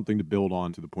 something to build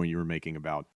on to the point you were making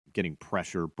about getting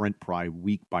pressure. Brent Pry,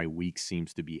 week by week,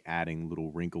 seems to be adding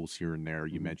little wrinkles here and there.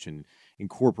 You mentioned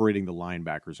incorporating the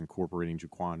linebackers, incorporating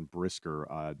Jaquan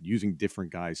Brisker, using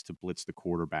different guys to blitz the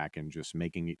quarterback and just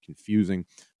making it confusing.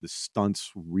 The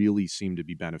stunts really seem to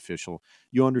be beneficial.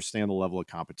 You understand the level of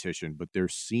competition, but there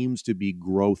seems to be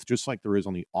growth, just like there is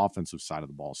on the offensive side of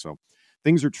the ball. So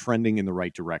things are trending in the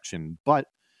right direction, but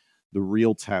the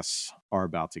real tests are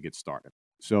about to get started.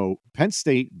 So Penn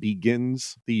State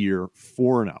begins the year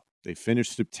 4-0. They finish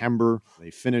September. They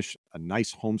finish a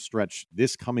nice home stretch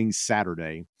this coming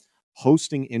Saturday,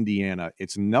 hosting Indiana.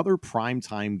 It's another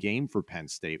primetime game for Penn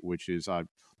State, which is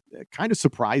kind of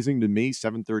surprising to me,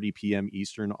 7:30 p.m.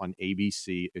 Eastern on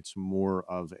ABC. It's more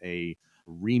of a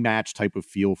rematch type of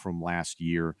feel from last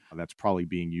year. That's probably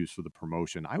being used for the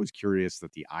promotion. I was curious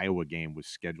that the Iowa game was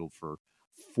scheduled for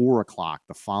 4:00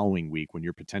 the following week when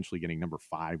you're potentially getting number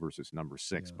 5 versus number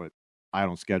 6, but I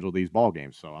don't schedule these ball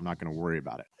games, so I'm not going to worry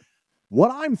about it.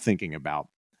 What I'm thinking about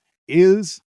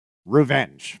is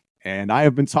revenge. And I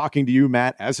have been talking to you,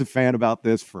 Matt, as a fan about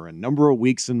this for a number of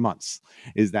weeks and months,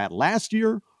 is that last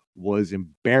year was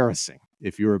embarrassing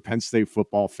if you're a Penn State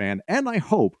football fan, and I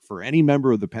hope for any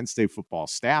member of the Penn State football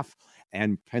staff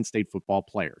and Penn State football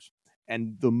players.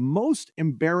 And the most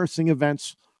embarrassing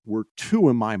events were 2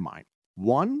 in my mind.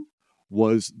 One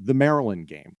was the Maryland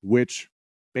game, which,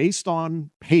 based on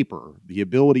paper, the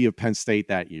ability of Penn State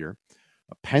that year,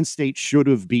 Penn State should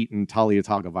have beaten Taulia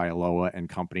Tagovailoa and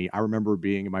company. I remember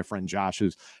being in my friend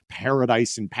Josh's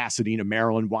paradise in Pasadena,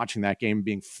 Maryland, watching that game,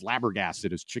 being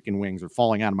flabbergasted as chicken wings are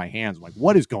falling out of my hands. I'm like,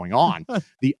 what is going on?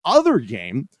 The other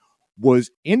game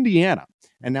was Indiana.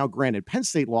 And now, granted, Penn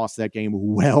State lost that game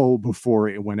well before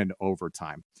it went into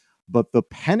overtime. But the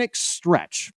Penix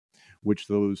stretch, which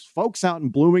those folks out in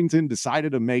Bloomington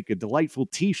decided to make a delightful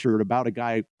t-shirt about a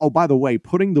guy, oh, by the way,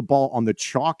 putting the ball on the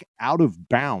chalk out of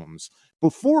bounds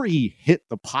before he hit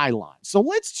the pylon. So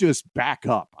let's just back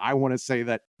up. I want to say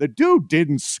that the dude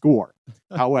didn't score.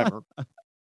 However,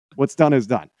 what's done is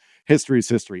done. History is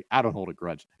history. I don't hold a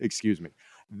grudge. Excuse me.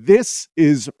 This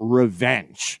is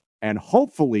revenge. And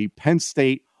hopefully Penn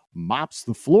State mops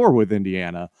the floor with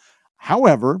Indiana.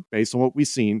 However, based on what we've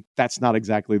seen, that's not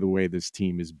exactly the way this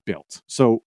team is built.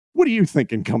 So what are you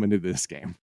thinking coming to this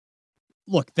game?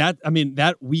 Look,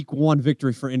 that week 1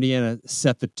 victory for Indiana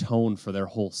set the tone for their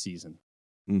whole season,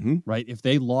 right? If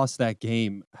they lost that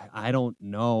game, I don't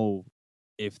know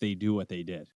if they do what they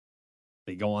did.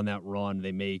 They go on that run.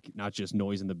 They make not just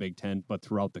noise in the Big Ten, but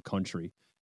throughout the country.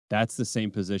 That's the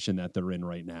same position that they're in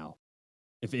right now.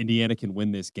 If Indiana can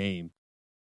win this game,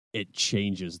 it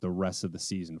changes the rest of the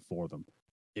season for them.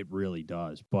 It really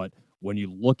does. But when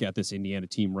you look at this Indiana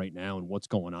team right now and what's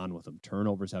going on with them,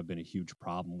 turnovers have been a huge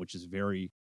problem, which is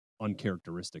very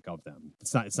uncharacteristic of them.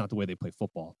 It's not the way they play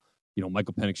football. You know,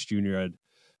 Michael Penix Jr. had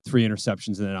 3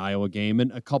 interceptions in an Iowa game,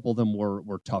 and a couple of them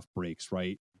were tough breaks,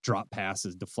 right? Drop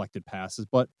passes, deflected passes,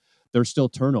 but there's still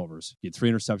turnovers. He had 3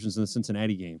 interceptions in the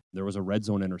Cincinnati game. There was a red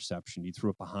zone interception. He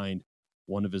threw it behind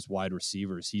one of his wide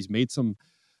receivers. He's made some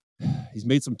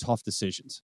tough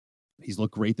decisions. He's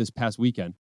looked great this past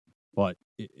weekend, but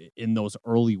in those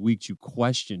early weeks, you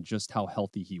question just how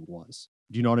healthy he was.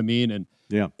 Do you know what I mean? And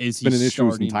yeah, is he been an issue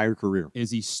his entire career? Is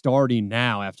he starting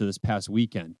now after this past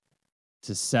weekend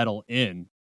to settle in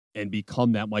and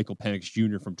become that Michael Penix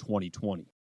Jr. from 2020?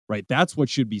 Right, that's what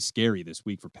should be scary this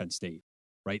week for Penn State.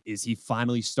 Right, is he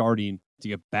finally starting to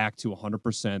get back to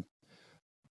 100%?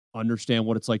 Understand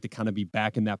what it's like to kind of be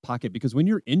back in that pocket, because when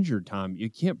you're injured, Tom, you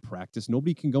can't practice.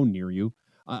 Nobody can go near you.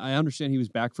 I understand he was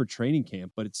back for training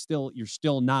camp, but you're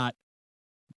still not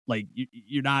like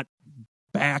you're not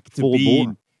back to full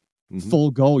being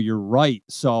full go. You're right.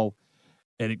 So,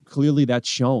 and clearly that's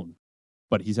shown,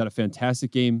 but he's had a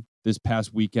fantastic game this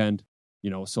past weekend, you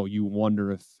know, so you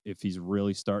wonder if he's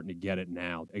really starting to get it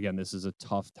now. Again, this is a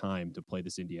tough time to play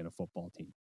this Indiana football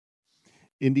team.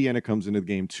 Indiana comes into the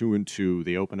game 2-2.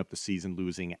 They open up the season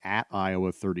losing at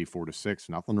Iowa 34-6.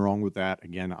 Nothing wrong with that.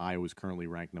 Again, Iowa is currently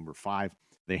ranked number 5.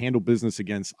 They handle business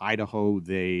against Idaho.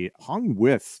 They hung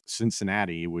with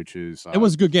Cincinnati, which is... it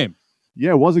was a good game.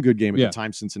 Yeah, it was a good game. At the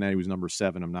time, Cincinnati was number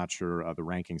 7. I'm not sure. The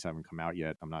rankings haven't come out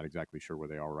yet. I'm not exactly sure where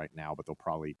they are right now, but they'll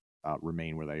probably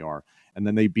remain where they are. And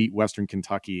then they beat Western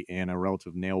Kentucky in a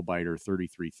relative nail-biter,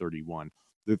 33-31.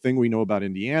 The thing we know about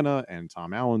Indiana and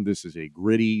Tom Allen, this is a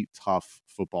gritty, tough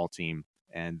football team,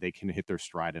 and they can hit their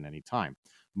stride at any time.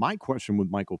 My question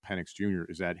with Michael Penix Jr.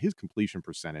 is that his completion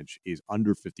percentage is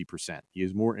under 50%. He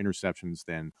has more interceptions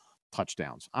than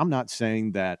touchdowns. I'm not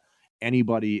saying that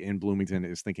anybody in Bloomington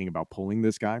is thinking about pulling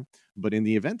this guy, but in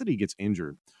the event that he gets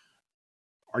injured,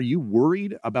 are you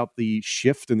worried about the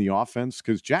shift in the offense?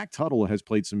 Because Jack Tuttle has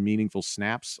played some meaningful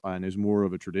snaps and is more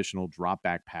of a traditional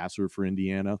drop-back passer for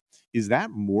Indiana. Is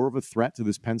that more of a threat to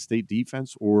this Penn State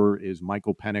defense, or is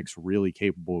Michael Penix really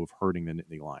capable of hurting the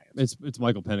Nittany Lions? It's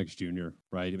Michael Penix Jr.,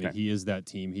 right? I mean, He is that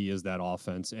team. He is that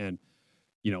offense. And,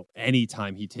 you know,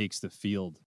 anytime he takes the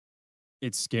field,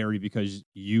 it's scary because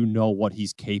you know what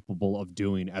he's capable of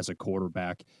doing as a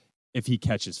quarterback if he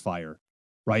catches fire.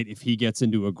 Right? If he gets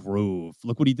into a groove,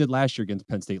 look what he did last year against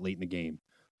Penn State late in the game,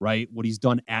 right? What he's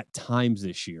done at times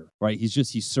this year, right?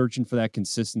 He's searching for that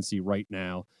consistency right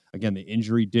now. Again, the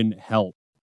injury didn't help,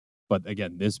 but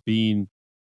again, this being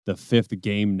the 5th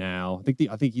game now,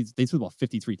 they threw about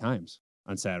 53 times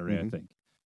on Saturday, I think,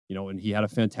 you know, and he had a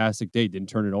fantastic day. Didn't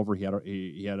turn it over. He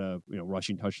had a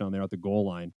rushing touchdown there at the goal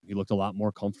line. He looked a lot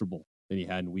more comfortable than he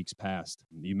had in weeks past.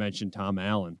 You mentioned Tom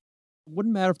Allen. It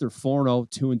wouldn't matter if they're 4-0,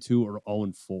 2-2, or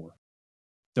 0-4.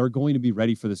 They're going to be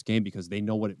ready for this game because they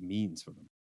know what it means for them.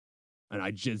 And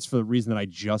it's for the reason that I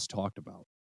just talked about.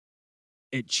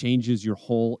 It changes your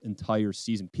whole entire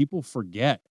season. People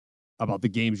forget about the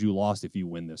games you lost if you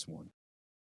win this one,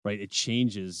 right? It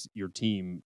changes your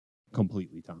team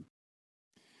completely, Tom.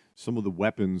 Some of the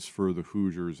weapons for the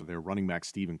Hoosiers, their running back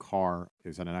Stephen Carr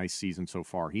is had a nice season so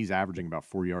far. He's averaging about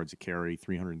 4 yards a carry,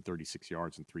 336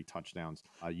 yards, and 3 touchdowns.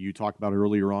 You talked about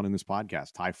earlier on in this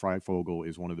podcast, Ty Freifogel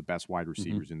is one of the best wide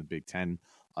receivers in the Big Ten,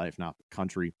 if not the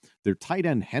country. Their tight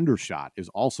end Hendershot is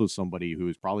also somebody who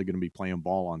is probably going to be playing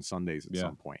ball on Sundays at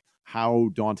some point. How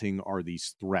daunting are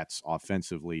these threats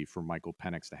offensively for Michael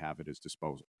Penix to have at his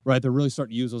disposal? Right, they're really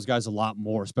starting to use those guys a lot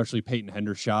more, especially Peyton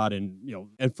Hendershot. And, you know,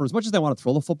 and for as much as they want to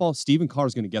throw the football, Stephen Carr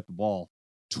is going to get the ball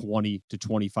 20 to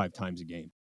 25 times a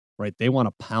game, right? They want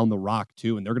to pound the rock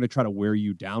too, and they're going to try to wear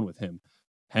you down with him.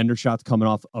 Hendershot's coming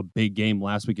off a big game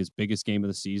last week, his biggest game of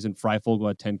the season. Freifogel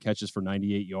had 10 catches for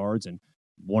 98 yards and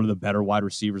one of the better wide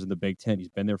receivers in the Big Ten. He's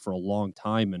been there for a long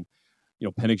time. And,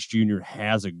 Penix Jr.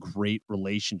 has a great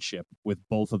relationship with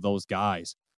both of those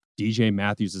guys. DJ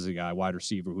Matthews is a guy, wide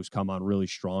receiver, who's come on really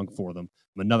strong for them.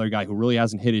 Another guy who really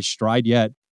hasn't hit his stride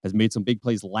yet, has made some big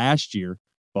plays last year,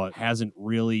 but hasn't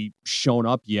really shown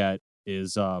up yet,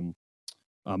 is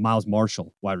Miles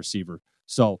Marshall, wide receiver.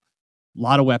 So a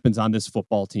lot of weapons on this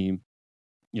football team.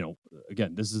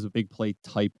 Again, this is a big play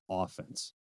type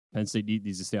offense. Penn State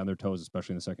needs to stay on their toes,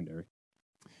 especially in the secondary.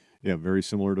 Yeah, very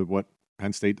similar to what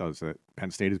Penn State does.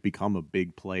 Penn State has become a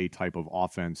big play type of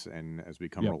offense and has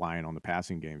become reliant on the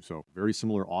passing game. So very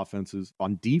similar offenses.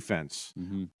 On defense,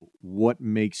 what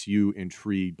makes you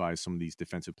intrigued by some of these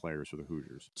defensive players for the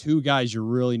Hoosiers? Two guys you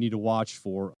really need to watch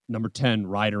for. Number 10,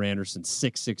 Ryder Anderson,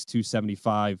 6'6",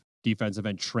 275, defensive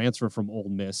end, transfer from Ole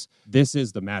Miss. This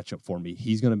is the matchup for me.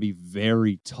 He's going to be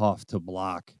very tough to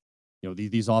block.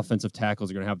 These offensive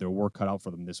tackles are going to have their work cut out for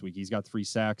them this week. He's got 3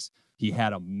 sacks. He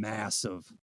had a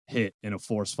massive hit in a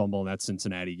forced fumble in that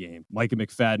Cincinnati game. Micah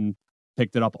McFadden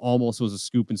picked it up, almost was a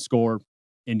scoop and score.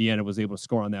 Indiana was able to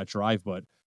score on that drive, but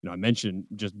I mentioned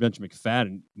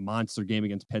McFadden, monster game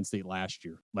against Penn State last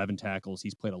year. 11 tackles.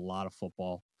 He's played a lot of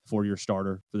football. 4-year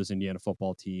starter for this Indiana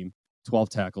football team. 12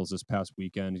 tackles this past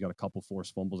weekend. He's got a couple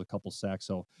forced fumbles, a couple sacks.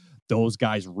 So those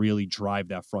guys really drive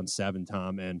that front seven,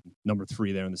 Tom. And number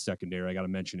 3 there in the secondary, I got to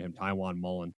mention him, Tywan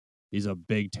Mullen. He's a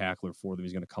big tackler for them.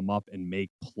 He's going to come up and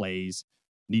make plays.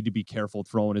 Need to be careful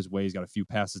throwing his way. He's got a few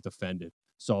passes defended.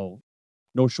 So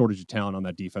no shortage of talent on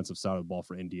that defensive side of the ball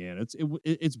for Indiana.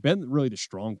 It's been really the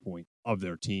strong point of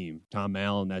their team. Tom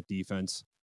Allen, that defense,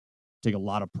 take a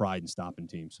lot of pride in stopping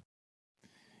teams.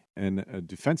 And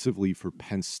defensively for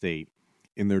Penn State,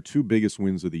 in their 2 biggest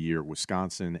wins of the year,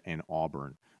 Wisconsin and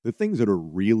Auburn, the things that are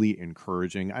really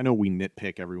encouraging, I know we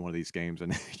nitpick every one of these games,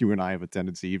 and you and I have a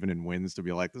tendency, even in wins, to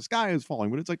be like, the sky is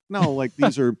falling. But it's like, no, like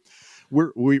these are,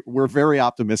 we're very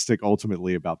optimistic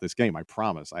ultimately about this game. I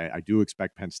promise. I do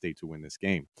expect Penn State to win this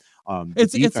game.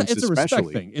 It's a respect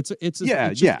thing.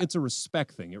 It's a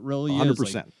respect thing. It really 100%.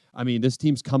 is. Like, I mean, this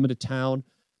team's coming to town.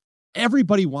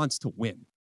 Everybody wants to win.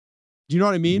 Do you know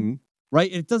what I mean? Mm-hmm.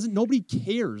 Right? Nobody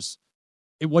cares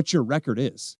what your record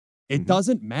is. It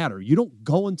doesn't matter. You don't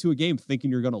go into a game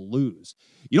thinking you're going to lose.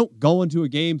 You don't go into a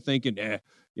game thinking,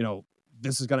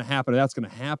 this is going to happen or that's going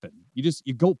to happen.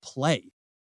 You go play,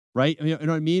 right? You know what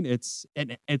I mean? It's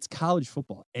college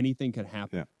football. Anything can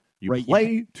happen. Yeah. You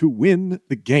play to win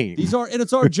the game.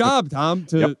 It's our job, Tom.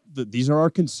 These are our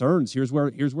concerns. Here's where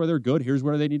they're good. Here's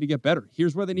where they need to get better.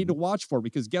 Here's where they need to watch for,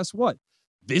 because guess what?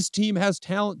 This team has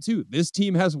talent too. This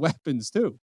team has weapons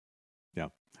too. Yeah.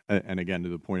 And again, to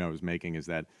the point I was making is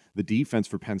that the defense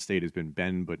for Penn State has been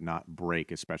bend but not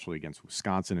break, especially against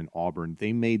Wisconsin and Auburn.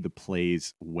 They made the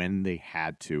plays when they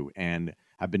had to and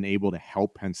have been able to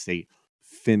help Penn State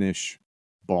finish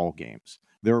ball games.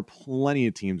 There are plenty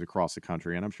of teams across the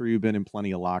country, and I'm sure you've been in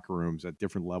plenty of locker rooms at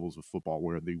different levels of football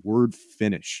where the word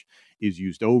finish is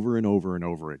used over and over and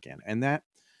over again. And that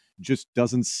just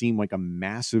doesn't seem like a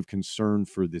massive concern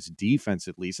for this defense,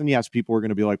 at least. And yes, people are going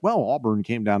to be like, well, Auburn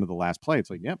came down to the last play. It's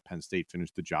like, yeah, Penn State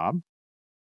finished the job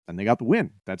and they got the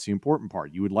win. That's the important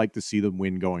part. You would like to see the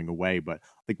win going away, but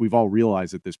I think we've all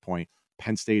realized at this point,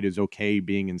 Penn State is okay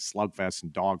being in slugfests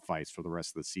and dogfights for the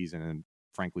rest of the season. And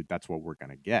frankly, that's what we're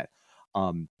going to get.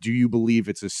 Do you believe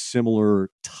it's a similar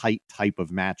tight type of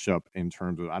matchup in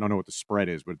terms of, I don't know what the spread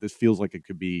is, but this feels like it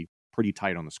could be pretty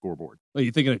tight on the scoreboard. Are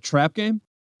you thinking a trap game?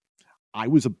 I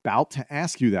was about to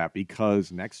ask you that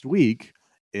because next week,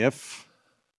 if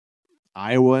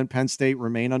Iowa and Penn State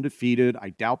remain undefeated, I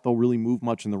doubt they'll really move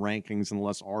much in the rankings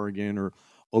unless Oregon or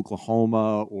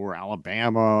Oklahoma or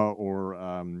Alabama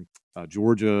or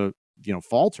Georgia,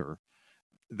 falter.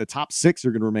 The top 6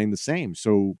 are going to remain the same.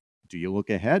 So do you look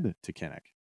ahead to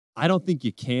Kinnick? I don't think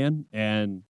you can.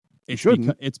 And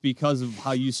it's because of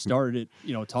how you started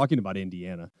it, talking about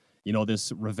Indiana,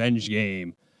 this revenge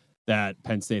game that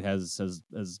Penn State has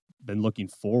been looking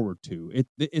forward to.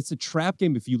 It's a trap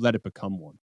game if you let it become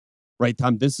one. Right,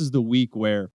 Tom? This is the week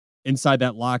where inside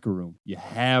that locker room, you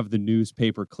have the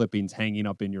newspaper clippings hanging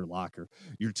up in your locker.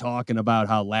 You're talking about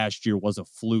how last year was a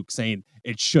fluke, saying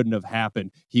it shouldn't have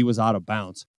happened. He was out of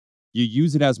bounds. You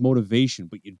use it as motivation,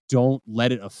 but you don't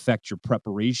let it affect your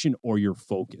preparation or your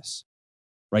focus.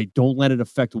 Right? Don't let it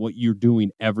affect what you're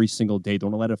doing every single day.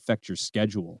 Don't let it affect your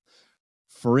schedule.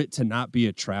 For it to not be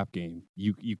a trap game,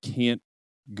 you can't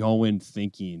go in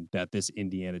thinking that this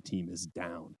Indiana team is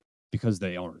down, because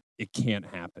they aren't. It can't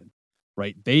happen.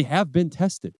 right? They have been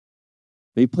tested.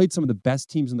 They played some of the best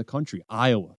teams in the country,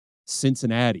 Iowa,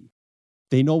 Cincinnati.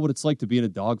 They know what it's like to be in a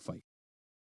dogfight.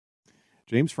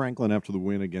 James Franklin, after the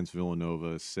win against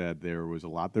Villanova, said there was a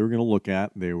lot they were going to look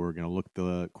at. They were going to look at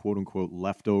the quote-unquote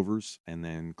leftovers and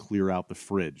then clear out the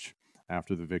fridge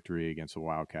after the victory against the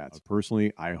Wildcats.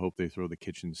 Personally, I hope they throw the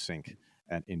kitchen sink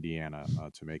at Indiana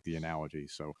to make the analogy.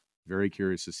 So very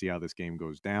curious to see how this game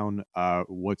goes down.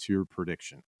 What's your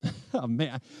prediction? Oh,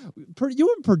 man,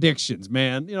 you and predictions,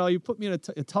 man. You know, you put me in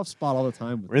a tough spot all the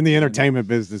time. We're in the entertainment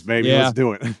business, baby. Yeah. Let's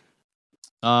do it.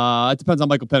 It depends on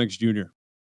Michael Penix Jr.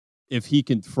 If he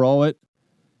can throw it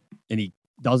and he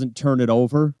doesn't turn it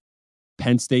over,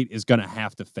 Penn State is going to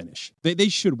have to finish. They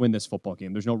should win this football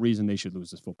game. There's no reason they should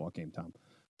lose this football game, Tom.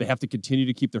 They have to continue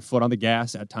to keep their foot on the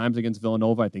gas. At times against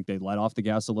Villanova, I think they let off the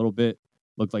gas a little bit.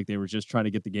 Looked like they were just trying to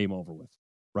get the game over with,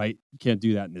 right? You can't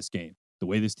do that in this game. The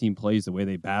way this team plays, the way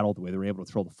they battle, the way they're able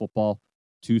to throw the football,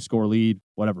 2-score lead,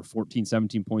 whatever, 14,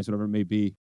 17 points, whatever it may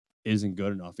be, isn't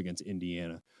good enough against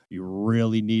Indiana. You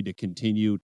really need to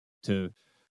continue to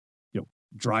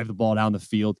drive the ball down the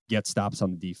field, get stops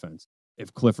on the defense.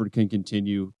 If Clifford can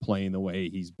continue playing the way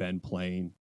he's been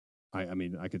playing, I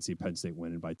mean, I could see Penn State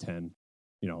winning by 10,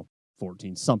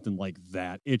 14, something like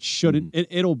that. It shouldn't.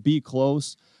 It'll be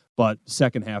close, but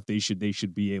second half they should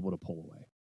be able to pull away.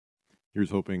 Here's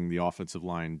hoping the offensive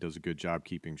line does a good job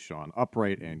keeping Sean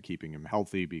upright and keeping him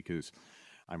healthy, because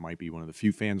I might be one of the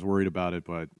few fans worried about it,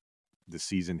 but the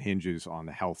season hinges on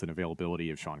the health and availability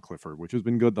of Sean Clifford, which has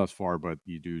been good thus far, but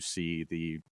you do see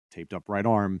the taped up right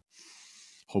arm.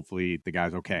 Hopefully the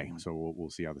guy's okay. So we'll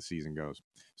see how the season goes.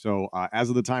 So as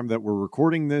of the time that we're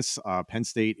recording this, Penn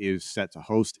State is set to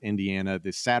host Indiana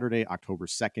this Saturday, October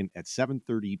 2nd at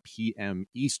 7:30 p.m.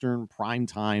 Eastern, prime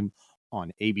time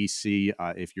on ABC.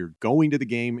 If you're going to the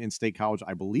game in State College,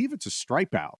 I believe it's a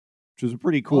stripe out, which is a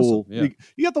pretty cool. Awesome. Yeah.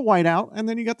 You got the white out and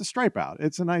then you got the stripe out.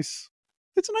 It's a nice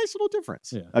little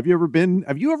difference. Yeah. Have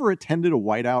you ever attended a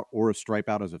whiteout or a stripe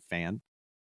out as a fan?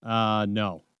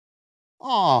 No.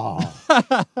 Oh,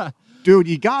 dude,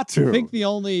 you got to. I think the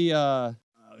only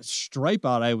stripe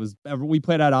out we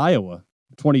played at Iowa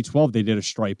 2012. They did a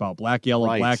stripe out, black, yellow,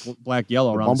 Right. black,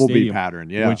 yellow The around bumblebee the stadium,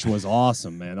 pattern, yeah. which was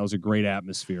awesome, man. That was a great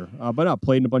atmosphere. But I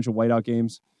played in a bunch of whiteout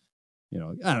games. I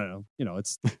don't know.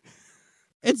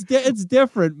 It's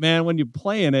different, man, when you're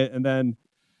playing it and then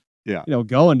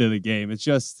going to the game. It's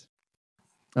just,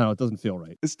 I don't know, it doesn't feel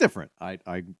right. It's different.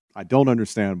 I don't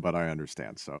understand, but I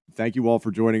understand. So thank you all for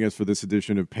joining us for this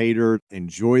edition of Pay Dirt.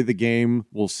 Enjoy the game.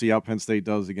 We'll see how Penn State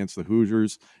does against the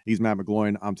Hoosiers. He's Matt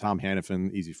McGloin. I'm Tom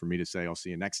Hannafin. Easy for me to say. I'll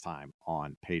see you next time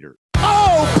on Pay Dirt.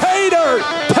 Oh, Pay Dirt!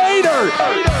 Pay Dirt!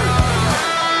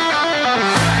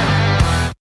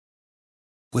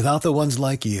 Without the ones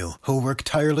like you, who work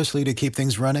tirelessly to keep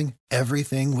things running,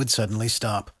 everything would suddenly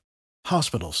stop.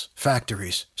 Hospitals,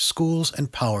 factories, schools,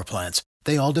 and power plants,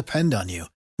 they all depend on you.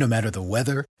 No matter the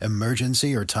weather,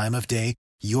 emergency, or time of day,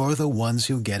 you're the ones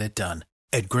who get it done.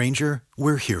 At Grainger,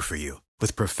 we're here for you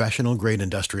with professional-grade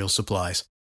industrial supplies.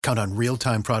 Count on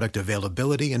real-time product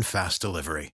availability and fast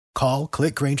delivery. Call,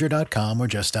 clickgrainger.com, or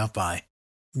just stop by.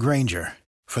 Grainger,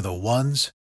 for the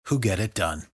ones who get it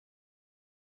done.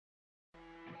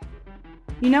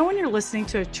 You know when you're listening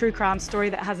to a true crime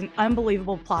story that has an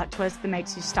unbelievable plot twist that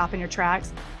makes you stop in your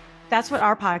tracks? That's what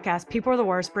our podcast, People Are the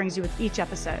Worst, brings you with each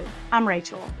episode. I'm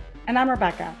Rachel. And I'm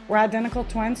Rebecca. We're identical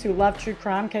twins who love true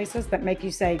crime cases that make you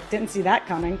say, didn't see that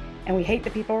coming, and we hate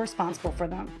the people responsible for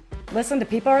them. Listen to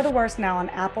People Are the Worst now on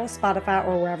Apple, Spotify,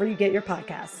 or wherever you get your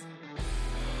podcasts.